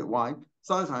you need it. Why?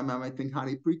 I might think,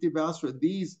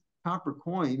 these copper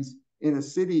coins in a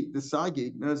city, the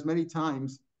Sagi, as many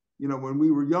times, when we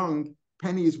were young,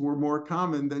 pennies were more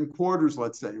common than quarters,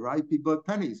 let's say, right? People had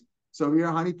pennies. So here,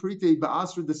 Hani Priti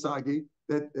Ba'asra the Sagi,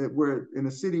 that we're in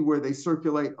a city where they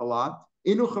circulate a lot.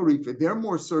 Inu Kharifa, they're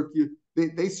more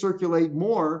they circulate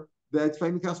more. That's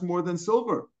famous more than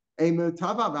silver. I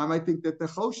might think that the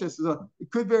choshes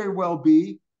it could very well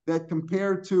be that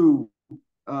compared to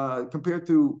zahav,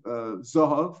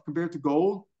 compared to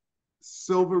gold,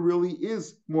 silver really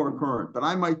is more current. But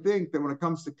I might think that when it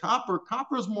comes to copper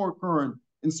is more current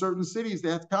in certain cities.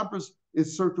 That copper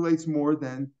circulates more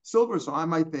than silver. So I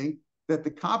might think that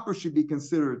the copper should be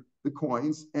considered the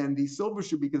coins and the silver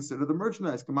should be considered the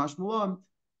merchandise. Kamash Mulam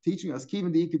teaching us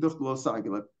even the ikuduch below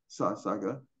sagilet.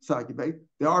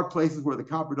 There are places where the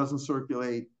copper doesn't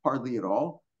circulate hardly at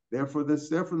all. Therefore, the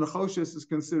choshes is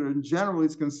considered, in general,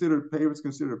 it's considered paper, it's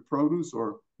considered produce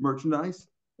or merchandise,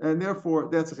 and therefore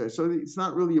that's okay. So it's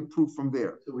not really a proof from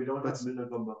there. So we don't have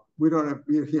minhag. We don't have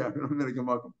minhag.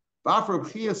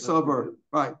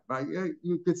 Right.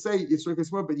 You could say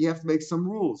it's more, but you have to make some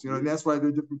rules. And that's why there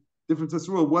are different sets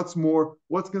of rules.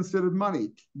 What's considered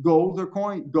money? Gold or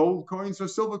coin? Gold coins or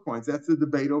silver coins? That's the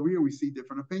debate over here. We see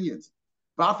different opinions.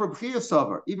 Even Rav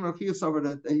Shapiro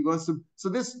that he wants to. So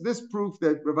this proof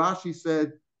that Rav Ashi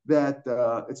said that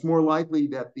it's more likely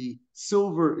that the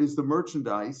silver is the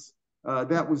merchandise.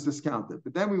 That was discounted.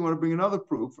 But then we want to bring another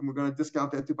proof, and we're going to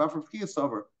discount that too.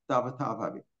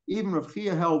 Even Rav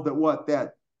Chia held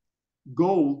that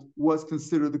gold was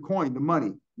considered the coin, the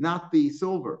money, not the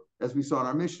silver, as we saw in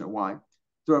our Mishnah. Why?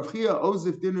 So Rav Chia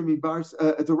Osif dinner mi bar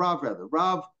to Rav rather.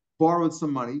 Rav borrowed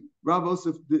some money. Rav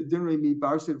Osif dinner mi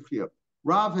bar Rav Chia.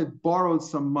 Rav had borrowed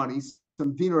some money,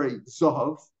 some dinar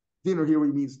zahav. Dinar here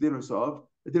means dinar zahav.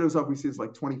 A dinar zahav we see is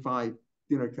like 25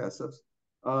 dinar kesefs.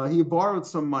 He had borrowed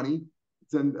some money,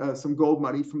 some gold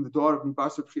money from the daughter of Mibar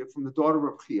Rav Chia, from the daughter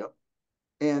of Chia.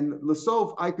 And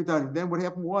Lasov Aikadani. Then what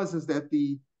happened was that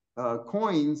the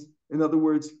coins, in other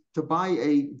words, to buy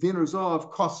a dinar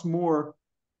zahav costs more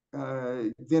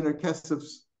dinar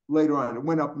kesefs later on. It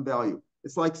went up in value.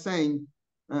 It's like saying,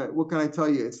 what can I tell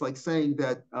you? It's like saying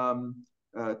that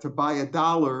to buy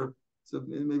 $1, so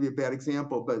maybe a bad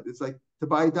example, but it's like to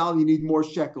buy $1, you need more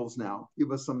shekels now.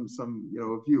 Give us some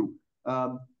view.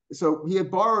 So he had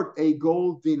borrowed a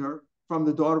gold dinar from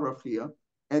the daughter of Chia,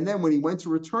 and then when he went to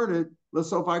return it,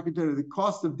 the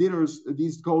cost of dinars,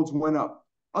 these golds went up.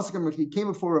 He came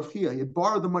before Rav Chia. He had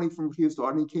borrowed the money from Rav Chia's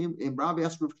daughter, and he came, and Rav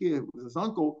asked Rav Chia, it was his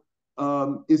uncle,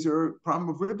 is there a problem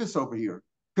of ribbis over here?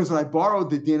 Because when I borrowed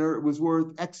the dinar, it was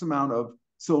worth X amount of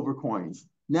silver coins.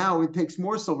 Now it takes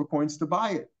more silver coins to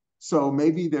buy it. So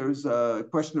maybe there's a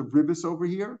question of ribbis over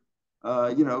here.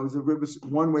 Is a ribbis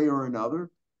one way or another?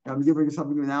 I'm giving you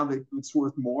something now that it's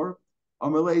worth more.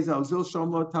 Go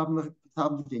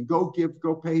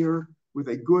pay her with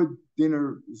a good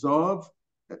dinar zav,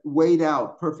 weighed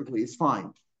out perfectly, is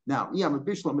fine. Now,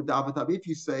 if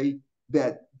you say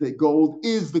that the gold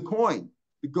is the coin,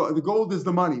 the gold is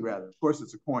the money, rather. Of course,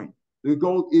 it's a coin. The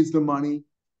gold is the money.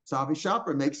 Savi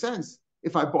Shopper makes sense.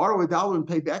 If I borrow $1 and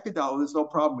pay back $1, there's no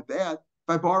problem with that.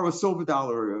 If I borrow a silver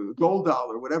dollar, a gold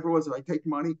dollar, whatever it was, if I take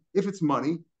money, if it's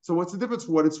money, so what's the difference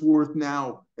what it's worth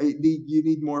now? You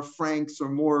need more francs or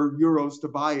more euros to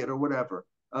buy it or whatever.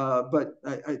 But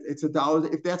it's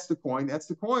 $1. If that's the coin, that's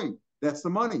the coin. That's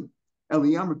the money.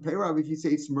 Eliyam Perav, if you say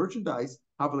it's merchandise,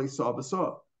 Havale saw.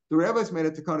 The rabbis made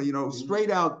it to kind of,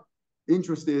 straight out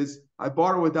interest is I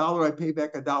borrow $1, I pay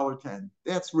back $1.10.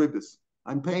 That's ribbis.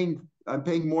 I'm paying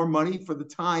more money for the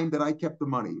time that I kept the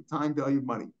money, time value of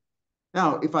money.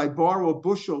 Now, if I borrow a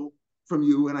bushel from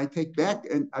you and I take back,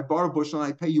 and I borrow a bushel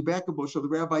and I pay you back a bushel, the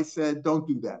rabbi said, don't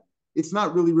do that. It's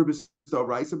not really ribbis though,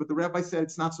 right? So, but the rabbi said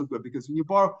it's not so good because when you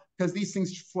borrow, because these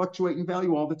things fluctuate in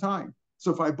value all the time.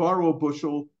 So if I borrow a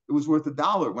bushel, it was worth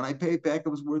 $1. When I pay it back, it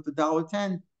was worth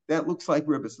 $1.10. That looks like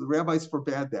ribbis. The rabbis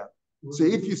forbade that. So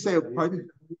if you say, pardon?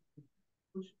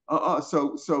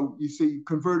 So you say you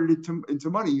converted it into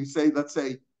money. You say, let's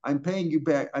say I'm paying you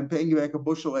back a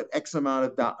bushel at X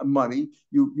amount of money.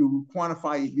 You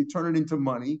quantify it, you turn it into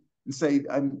money and say,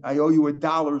 I owe you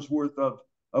 $1 worth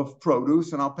of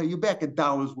produce, and I'll pay you back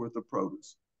 $1 worth of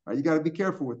produce. Right? You got to be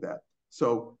careful with that.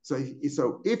 So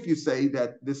if you say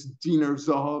that this dinar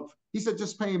zahav, he said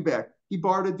just pay him back. He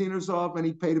borrowed a dinar zahav and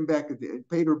he paid her back a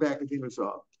dinar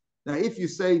zahav. Now, if you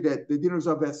say that the dinar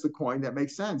zahav, that's the coin, that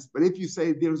makes sense. But if you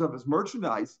say dinar zahav is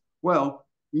merchandise, well,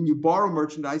 when you borrow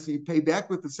merchandise and you pay back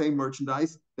with the same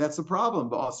merchandise, that's a problem,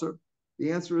 Basar.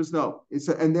 The answer is no.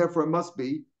 And therefore it must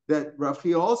be that Rav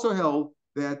Chia also held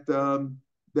that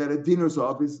that a dinar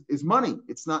zahav is money.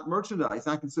 It's not merchandise,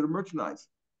 not considered merchandise.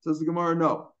 Says the Gemara,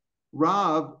 no.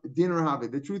 Rav dinar havi.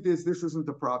 The truth is, this isn't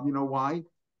the problem. You know why?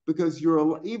 Because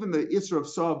even the isra of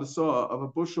saw of a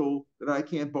bushel that I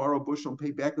can't borrow a bushel and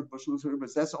pay back a bushel,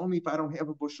 that's only if I don't have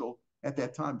a bushel at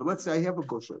that time. But let's say I have a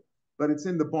bushel, but it's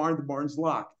in the barn's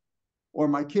locked, or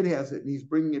my kid has it and he's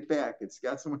bringing it back. It's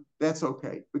got someone. That's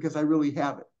okay because I really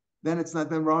have it. Then it's not.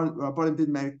 Then Rabbanan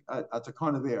didn't make a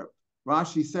takana there.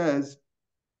 Rashi says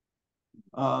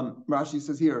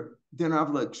here, we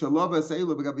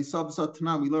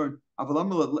learn,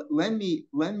 lend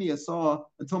me a saw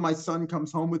until my son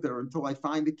comes home with her, until I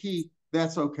find the key.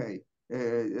 That's okay.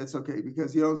 That's okay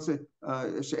because you don't say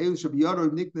the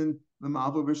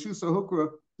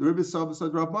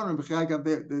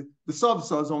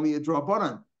saw is only a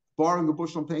drabanan. Borrowing a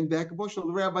bushel and paying back a bushel.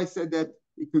 The rabbi said that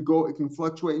it can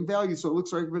fluctuate in value, so it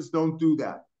looks like don't do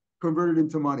that. Convert it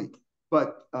into money.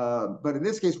 But in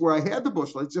this case, where I had the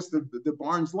bushel, it's just the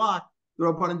barn's locked. The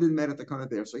Rabbanan didn't met at the kind of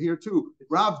there. So here too,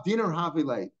 Rav dinar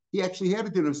havile, he actually had a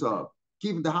dinar zav.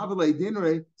 Given the havile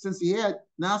dinare, since he had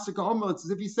nasika omer, it's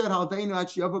as if he said,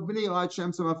 it's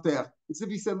as if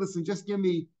he said, listen, just give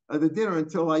me the dinner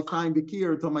until I find the key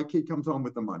or until my kid comes home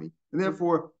with the money. And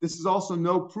therefore, this is also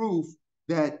no proof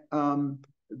that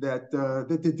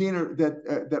the dinner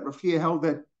that Rav Chia held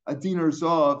that a dinar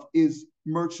zav is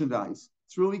merchandise.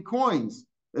 It's really coins.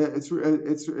 I'm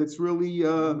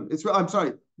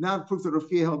sorry, not proof that Rav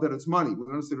Chia held that it's money. We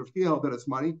don't say Rav Chia held that it's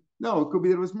money. No, it could be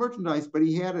that it was merchandise, but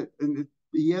he had it, and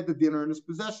he had the dinner in his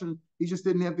possession. He just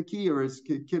didn't have the key, or his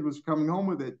kid was coming home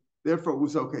with it. Therefore, it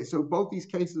was okay. So both these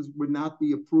cases would not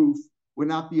be a proof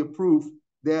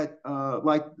that,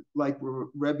 like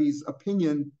Rebbe's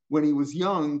opinion when he was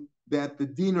young, that the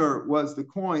dinar was the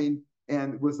coin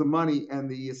and was the money, and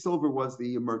the silver was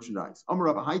the merchandise.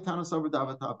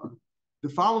 The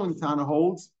following Tana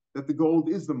holds that the gold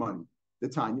is the money. The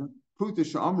Tanya, Pruta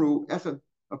Sha'amru,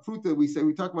 a Pruta,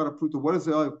 we talk about a Pruta. What is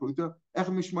the other Pruta? Echad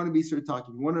Mishmana B'Isr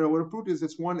Taki. You want to know what a Pruta is?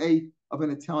 It's 1/8 of an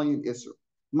Italian Isser.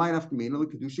 Ma'inaf Kamina, the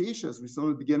Kedusha Isha, as we saw in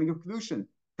the beginning of Kedushin.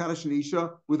 Kaddish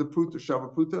Isha with a Pruta, Shava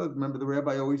Pruta. Remember, the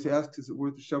rabbi always asks, is it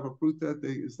worth a Shava Pruta?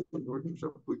 Is it worth a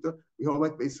Shava Pruta? We hold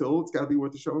like Beis Hill, it's got to be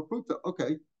worth a Shava Pruta.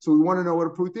 Okay, so we want to know what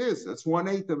a Pruta is. That's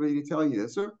 1/8 of an Italian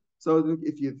Isser. So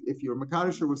if you're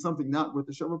Makadisher with something not worth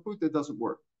a Shava Pruta, it doesn't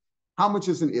work. How much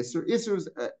is an Isser? Isser is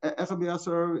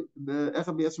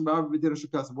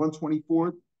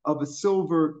 1/24 of a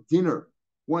silver dinner.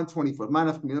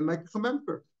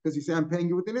 1/24. Because you say, I'm paying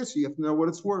you with an Isser. You have to know what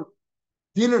it's worth.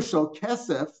 Dinner shel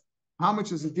kesef. How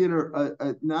much is a dinner?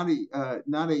 Not a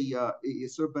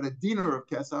Isser, but a dinner of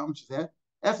kesef. How much is that?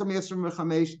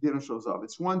 Dinner shel zav.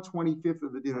 It's 1/25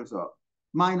 of the dinner zav.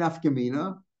 My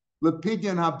nafkamina.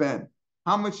 Lepidyon haben.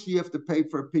 How much do you have to pay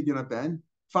for a pidyon haben?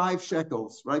 5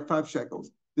 shekels, right? 5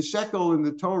 shekels. The shekel in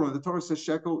the Torah says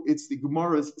shekel, it's the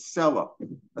Gemara's sela.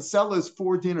 A sela is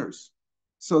 4 dinners.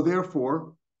 So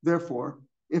therefore,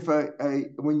 if a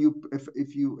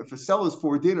sela is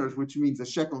 4 dinners, which means a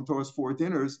shekel in Torah is 4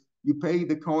 dinners, you pay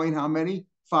the Kohen how many?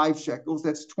 5 shekels.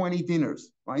 That's 20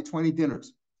 dinners, right? 20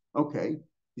 dinners. Okay.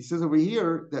 He says over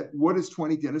here that what is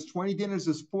 20 dinners? 20 dinners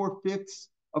is 4/5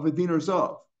 of a dinar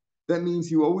zav. That means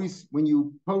you always, when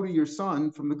you pota your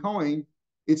son from the Kohen,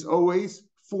 it's always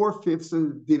 4/5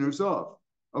 of dinar zav.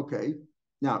 Okay.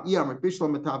 Now,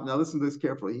 now listen to this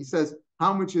carefully. He says,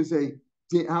 how much is a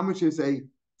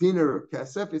dinner of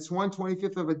kesef? It's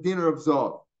 1/25 of a dinner of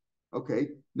zav.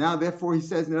 Okay. Now, therefore, he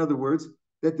says, in other words,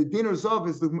 that the dinner zav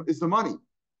is the money.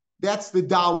 That's the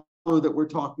dollar that we're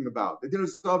talking about. The dinner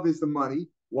zav is the money.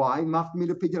 Why?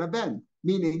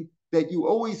 Meaning that you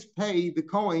always pay the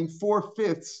Kohen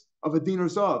 4/5 of a dinar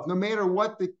zav, no matter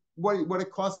what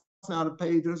it costs now to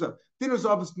pay dinar zav. Dinar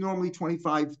zav is normally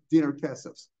 25 dinar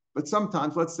kesefs, but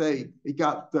sometimes, let's say it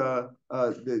got the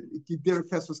dinar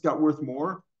kesefs got worth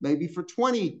more. Maybe for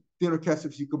 20 dinar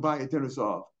kesefs you could buy a dinar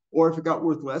zav, or if it got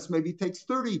worth less, maybe it takes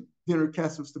 30 dinar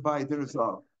kesefs to buy a dinar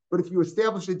zav. But if you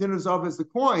establish a dinar zav as the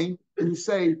coin, and you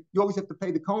say you always have to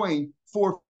pay the Kohen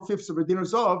 4/5 of a dinar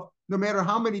zav, no matter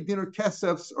how many dinar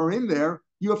kesefs are in there,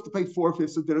 you have to pay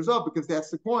 4/5 of dinar zav because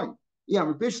that's the coin. Yeah,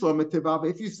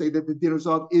 if you say that the dinar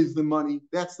zav is the money,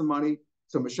 that's the money.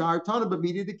 So Mashar Tana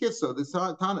Bamidi the kiss. So the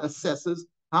Tana assesses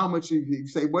how much you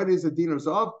say, what is a dinar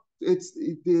zav? It's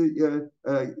the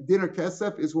dinar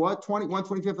kesef is what?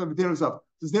 1/25 of a dinar zav.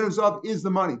 Because dinar zav is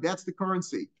the money. That's the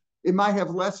currency. It might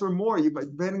have less or more,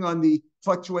 depending on the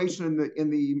fluctuation in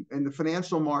the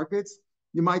financial markets.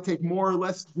 You might take more or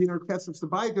less dinar kesefs to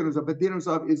buy dinar zav, but dinar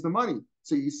zav is the money.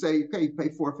 So you say, okay, pay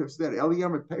 4/5 of that.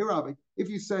 Eliyam pay Ravi. If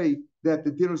you say that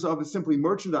the dinar zav is simply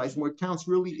merchandise, and what counts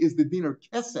really is the dinar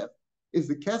kesef, is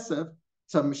the kesef.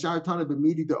 So mishar tana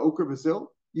b'midi the okra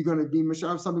brazil. You're going to be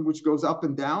mishar something which goes up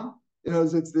and down.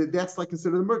 That's like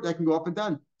considered the merch that can go up and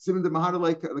down. Simon the mahara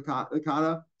like the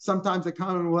kana. Sometimes the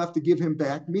kana will have to give him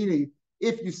back. Meaning,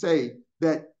 if you say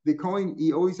that the coin,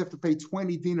 you always have to pay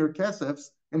 20 dinar kesefs,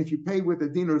 and if you pay with a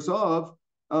dinar zav,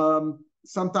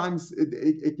 sometimes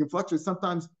it can fluctuate.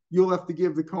 Sometimes you'll have to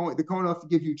give the coin will have to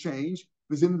give you change.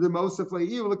 In the most of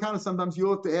sometimes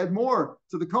you'll have to add more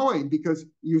to the coin because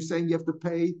you're saying you have to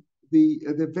pay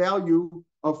the value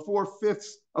of 4/5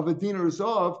 of a dinar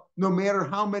zav, no matter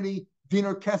how many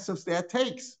dinar kesefs that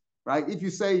takes, right? If you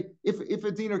say if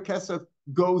a dinar kesef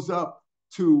goes up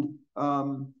to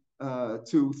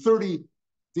 30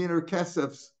 dinar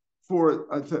kesefs for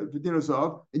dinar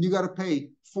zav, and you got to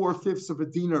pay 4/5 of a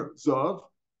dinar zav,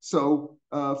 so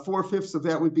 4/5 of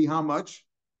that would be how much?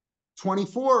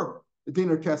 24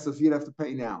 dinar kesefs you'd have to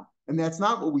pay now, and that's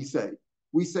not what we say.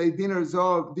 We say dinar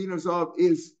zav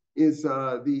is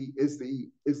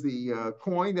the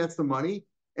coin, that's the money,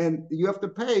 and you have to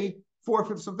pay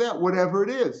 4/5 of that, whatever it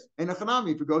is. And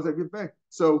economy, if it goes up, you pay.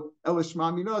 So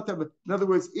in other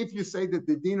words, if you say that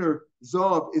the dinar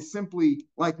zav is simply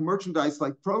like merchandise,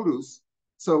 like produce,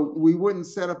 so we wouldn't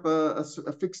set up a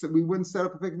fixed. We wouldn't set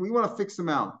up a fixed. We want a fixed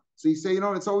amount. So you say,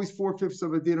 it's always 4/5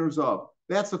 of a dinar zav.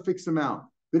 That's a fixed amount.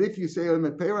 But if you say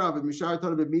something's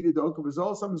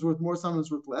worth more,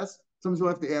 something's worth less, sometimes you'll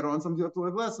have to add on, sometimes you'll have to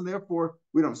add less, and therefore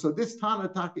we don't. So this Tana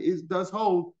Taka does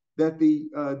hold that the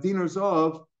dinar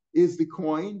zav is the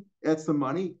coin, that's the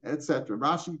money, etc.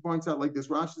 Rashi points out like this.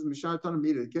 Rashi is Mishar Tana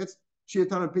Mida Kitz, Shia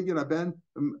Tana Pidyon Aben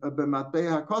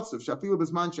B'Matbea HaKotzev, Shafilu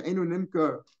B'Zman She'enu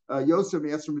Nimka Yosef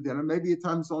Yesher Medina. Maybe at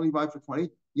times it's only buy for 20.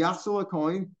 Yachsul a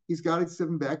coin, he's got to give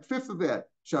him back 1/5 of that.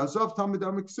 Shazov Talmud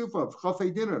Amiksufav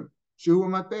Chafei Dinam. Shehu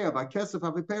matbea v'kesef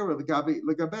havipera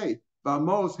legabe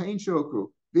v'amos hein shoku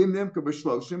v'im nimka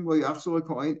b'shloshim lo yachsul a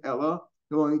coin ella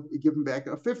he'll only give him back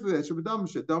 1/5 of that shebedam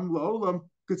shedam la'olam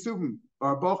ketsubim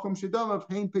or bochum shedam of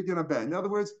hein pidyon aben. In other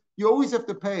words, you always have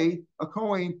to pay a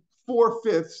coin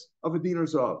 4/5 of a dinar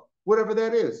zav, whatever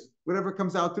that is, whatever it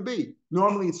comes out to be.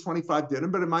 Normally it's 25 dirham,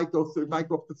 but it might go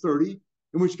up to 30.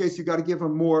 In which case you got to give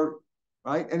him more,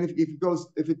 right? And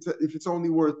if it's only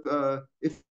worth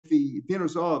if the dinar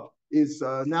zav is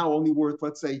now only worth,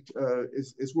 let's say,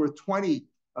 is worth 20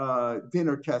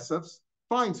 dinar kesefs,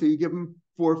 fine. So you give them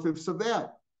 4/5 of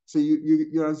that. So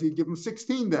you give them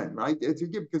 16 then, right? As you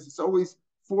give, because it's always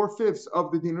 4/5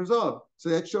 of the dinar zav. So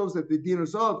that shows that the dinar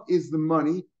zav is the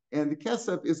money, and the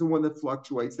kesef is the one that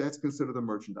fluctuates. That's considered the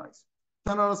merchandise.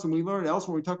 And we learned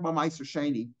elsewhere when we talk about Meiser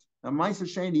Sheni. Now, Meiser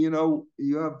Sheni,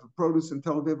 you have produce in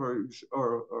Tel Aviv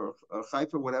or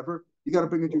Haifa, whatever. You got to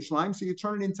bring it to Yerushalayim, so you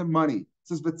turn it into money. It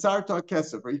says B'tzarta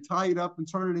Kesef, or you tie it up and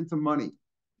turn it into money,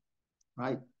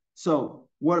 right? So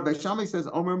what Beishamai says,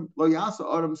 Omer Lo Yasa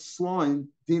Adam Sloin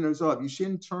Dinar Zav. You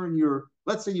shouldn't turn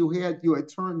let's say you had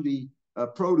turned the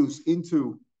produce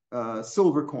into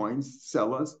silver coins,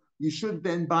 sellers. You should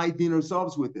then buy dinar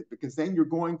zavs with it, because then you're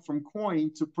going from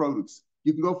coin to produce.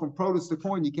 You can go from produce to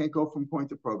coin. You can't go from coin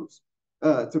to produce.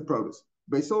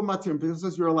 Beisol matir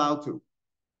business you're allowed to.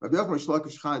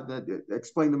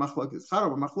 Explain the machlokas.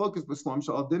 Machlokas b'slam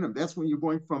shal dinim. That's when you're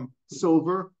going from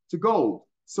silver to gold.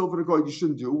 Silver to gold you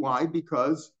shouldn't do. Why?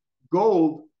 Because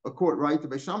gold, right to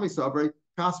Beishamai Sabre,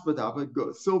 kaspa dava.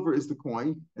 Silver is the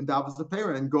coin, and dava is the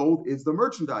parent, and gold is the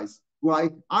merchandise.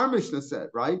 Like our Mishnah said,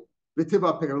 right?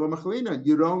 V'tiva perla machlina.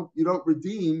 You don't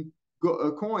redeem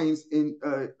coins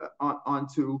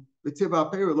onto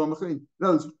v'tiva perla machlina. In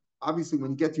other words, obviously,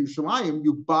 when you get to Yerushalayim,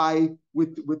 you buy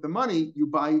with the money, you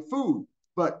buy food.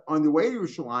 But on the way to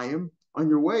Yerushalayim, on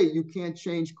your way, you can't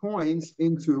change coins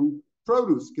into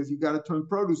produce, because you got to turn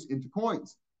produce into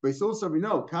coins. But also, we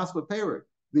know kaspa perla,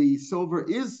 the silver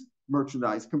is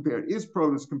merchandise is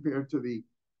produce compared to the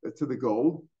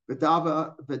gold.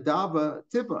 Vedava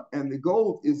tipa, and the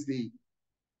gold is the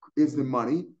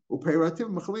money.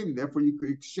 Therefore, you could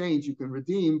exchange, you can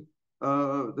redeem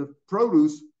the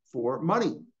produce for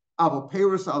money.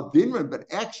 But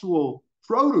actual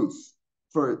produce,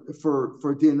 for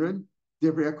dinrin,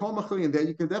 and that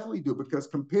you can definitely do, because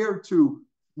compared to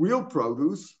real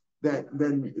produce, that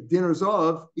then dinners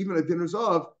of, even a dinners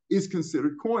of, is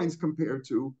considered coins compared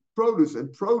to produce.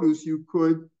 And produce you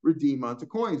could redeem onto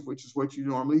coins, which is what you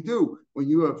normally do. When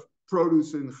you have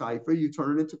produce in Haifa, you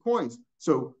turn it into coins.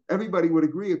 So everybody would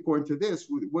agree, according to this,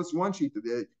 what's one sheet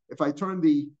today? If I turn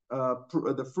the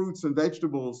fruits and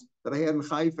vegetables that I had in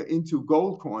Haifa into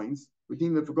gold coins,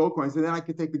 redeem them for gold coins, and then I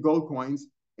could take the gold coins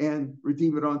and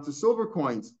redeem it onto silver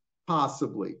coins,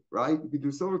 possibly, right? You could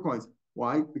do silver coins.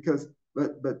 Why? Because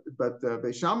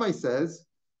Beis Shammai says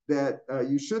that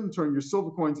you shouldn't turn your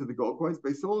silver coins into gold coins.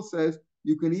 Beis Hillel says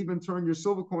you can even turn your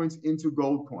silver coins into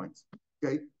gold coins.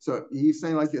 Okay, so he's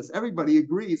saying like this: everybody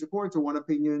agrees, according to one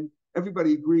opinion,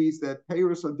 everybody agrees that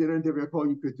payros on dinner and devyakol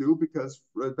you could do, because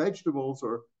vegetables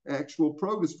or actual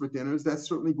produce for dinners, that's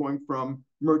certainly going from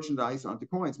merchandise onto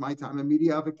coins. My time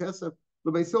immediate kesef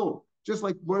Beis Hillel. Just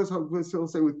like what does Beis Hillel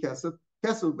say with kesef?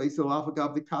 Kesef Beis Hillel alpha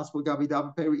gav the kaspel gavi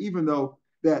dav payro. Even though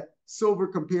that silver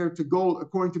compared to gold,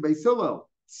 according to Beis Hillel,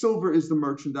 silver is the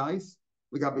merchandise,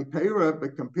 gavi payro,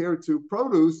 but compared to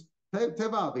produce,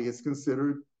 tevavi is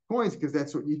considered coins, because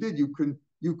that's what you did. You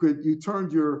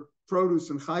turned your produce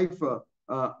in Haifa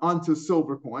onto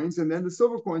silver coins, and then the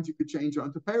silver coins you could change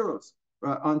onto payros,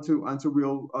 onto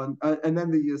real, and then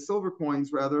the silver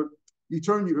coins rather. You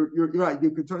turn you're right.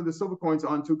 You could turn the silver coins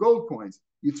onto gold coins.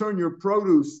 You turn your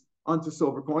produce onto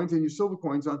silver coins, and your silver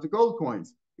coins onto gold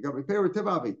coins. Gold, according to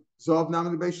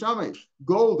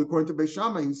Beis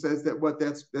Shammai, who says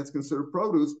that that's considered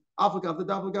produce.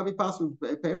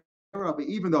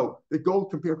 Even though the gold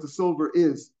compared to silver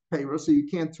is payra, so you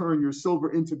can't turn your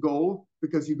silver into gold,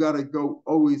 because you got to go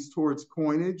always towards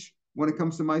coinage when it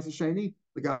comes to Ma'aser Sheni.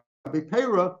 The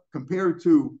payra compared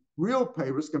to real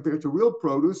payras, compared to real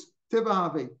produce,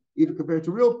 tevahave. Even compared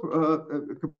to real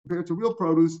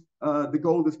produce, the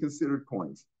gold is considered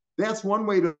coins. That's one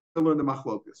way to learn the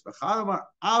machlokas.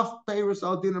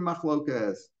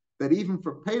 That even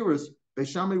for payras, Beis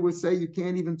Shammai would say you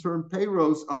can't even turn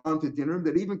payros onto dinner,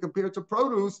 that even compared to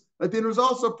produce, a dinner is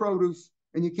also produce,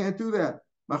 and you can't do that.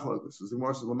 Machlokas. The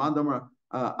Gemara says,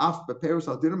 af payros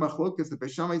al dinner machlokas. The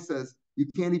Beis Shammai says you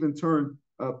can't even turn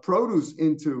produce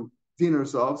into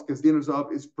dinners of, because dinners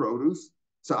of is produce.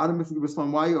 So Adam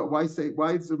Islam, why is the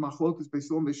machlokas Beis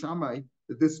Hillel and Beis Shammai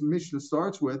that this Mishnah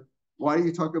starts with? Why do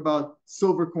you talk about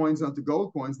silver coins onto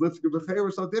gold coins?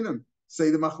 Say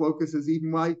the machlokas is even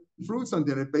my fruits on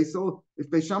dinner. If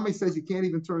Beis Shammai says you can't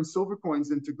even turn silver coins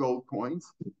into gold coins,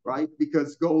 right?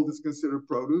 Because gold is considered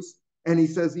produce, and he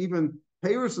says even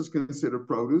payros is considered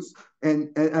produce,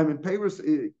 and I mean payros,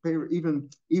 even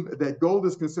that gold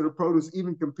is considered produce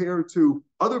even compared to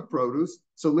other produce.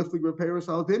 So lifting payros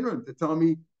al dinner to tell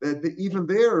me that even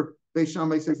there Beis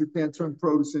Shammai says you can't turn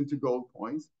produce into gold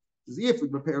coins. If the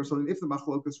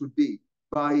machlokas would be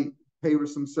by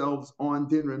payros themselves on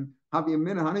dinner, and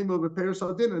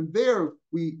there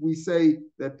we say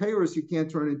that payros you can't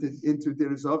turn into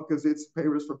dinners of, because it's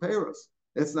payros for payros.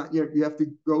 It's not, you have to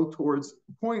go towards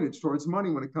coinage, towards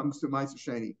money when it comes to Ma'aser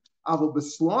Sheni. Avol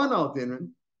beslan al dinner,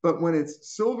 but when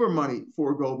it's silver money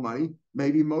for gold money,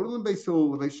 maybe model Beis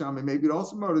Hillel Beis Shammai, maybe it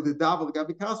also model the davel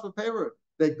gabi kaspa payros,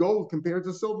 that gold compared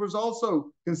to silver is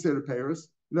also considered payros.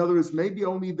 In other words, maybe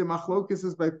only the machlokas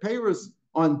is by payros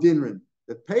on dinrin.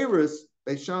 The payros,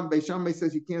 Beis Shammai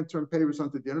says you can't turn payros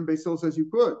onto dinrin. Beis Hillel says you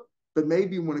could. But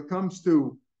maybe when it comes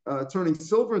to turning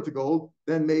silver into gold,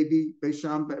 then maybe Beis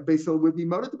Hillel would be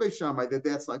moted to Beis Shammai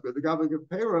that's like the gavlik of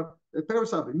payra, the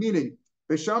payros have it. Meaning,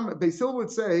 Beis Hillel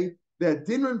would say that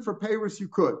dinrin for payros you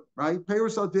could, right?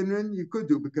 Payros al dinrin you could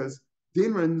do, because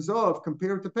dinrin zov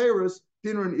compared to payros,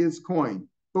 dinrin is coin.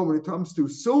 But when it comes to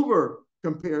silver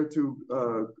compared to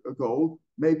gold,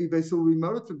 maybe Beis Hillel will be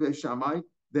moted to Beis Shammai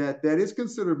that is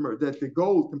considered that the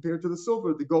gold compared to the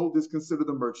silver, the gold is considered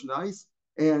the merchandise,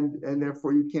 and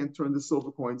therefore you can't turn the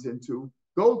silver coins into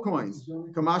gold coins.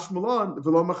 Kamash Milan,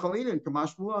 v'lo machalinin,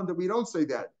 Kamash Milan, that we don't say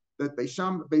that. That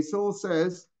Beis Hillel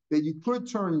says that you could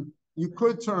turn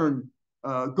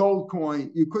gold coin,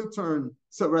 you could turn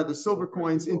silver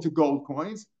coins into gold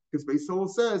coins, because Beis Hillel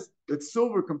says that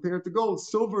silver compared to gold,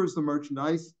 silver is the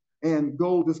merchandise and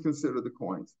gold is considered the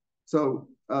coins. So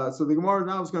the Gemara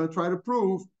now is going to try to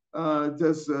prove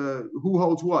who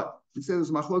holds what. He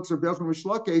says machlokas or Belchim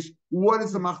Mishlakesh. What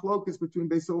is the machlokas between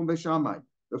Beis Hillel and Beis Shammai?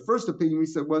 The first opinion we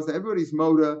said was that everybody's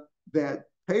moda that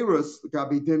payros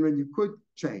gabi dinrin you could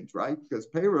change, right? Because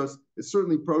payros is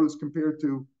certainly produce compared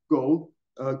to gold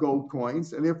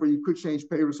coins, and therefore you could change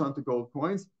payros onto gold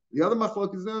coins. The other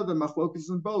machlok is there, the machlok is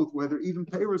in both, whether even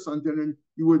payers on dinner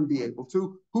you wouldn't be able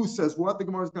to. Who says what? The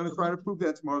Gemara is going to try to prove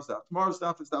that tomorrow's daf. Tomorrow's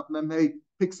daf is daf memhei,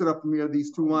 picks it up from here,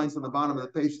 these two lines on the bottom of the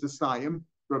page, the Stayim,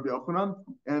 Rabbi Yochanan,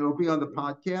 and it'll be on the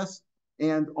podcast.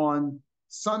 And on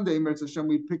Sunday, Mirza Hashem,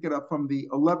 we pick it up from the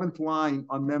 11th line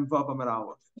on Mem Vav Amud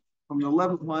Aleph. From the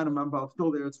 11th line on Mem Vav,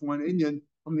 still there, it's one Inyan.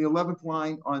 From the 11th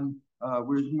line on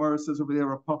where Gemara says over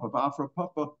there, a Papa, Ba'afra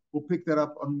Papa, we'll pick that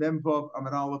up on Mem Vav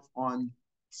Amud Aleph on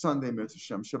Sunday, Mirza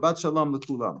Hashem. Shabbat Shalom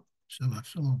L'kulam. Shabbat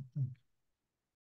Shalom.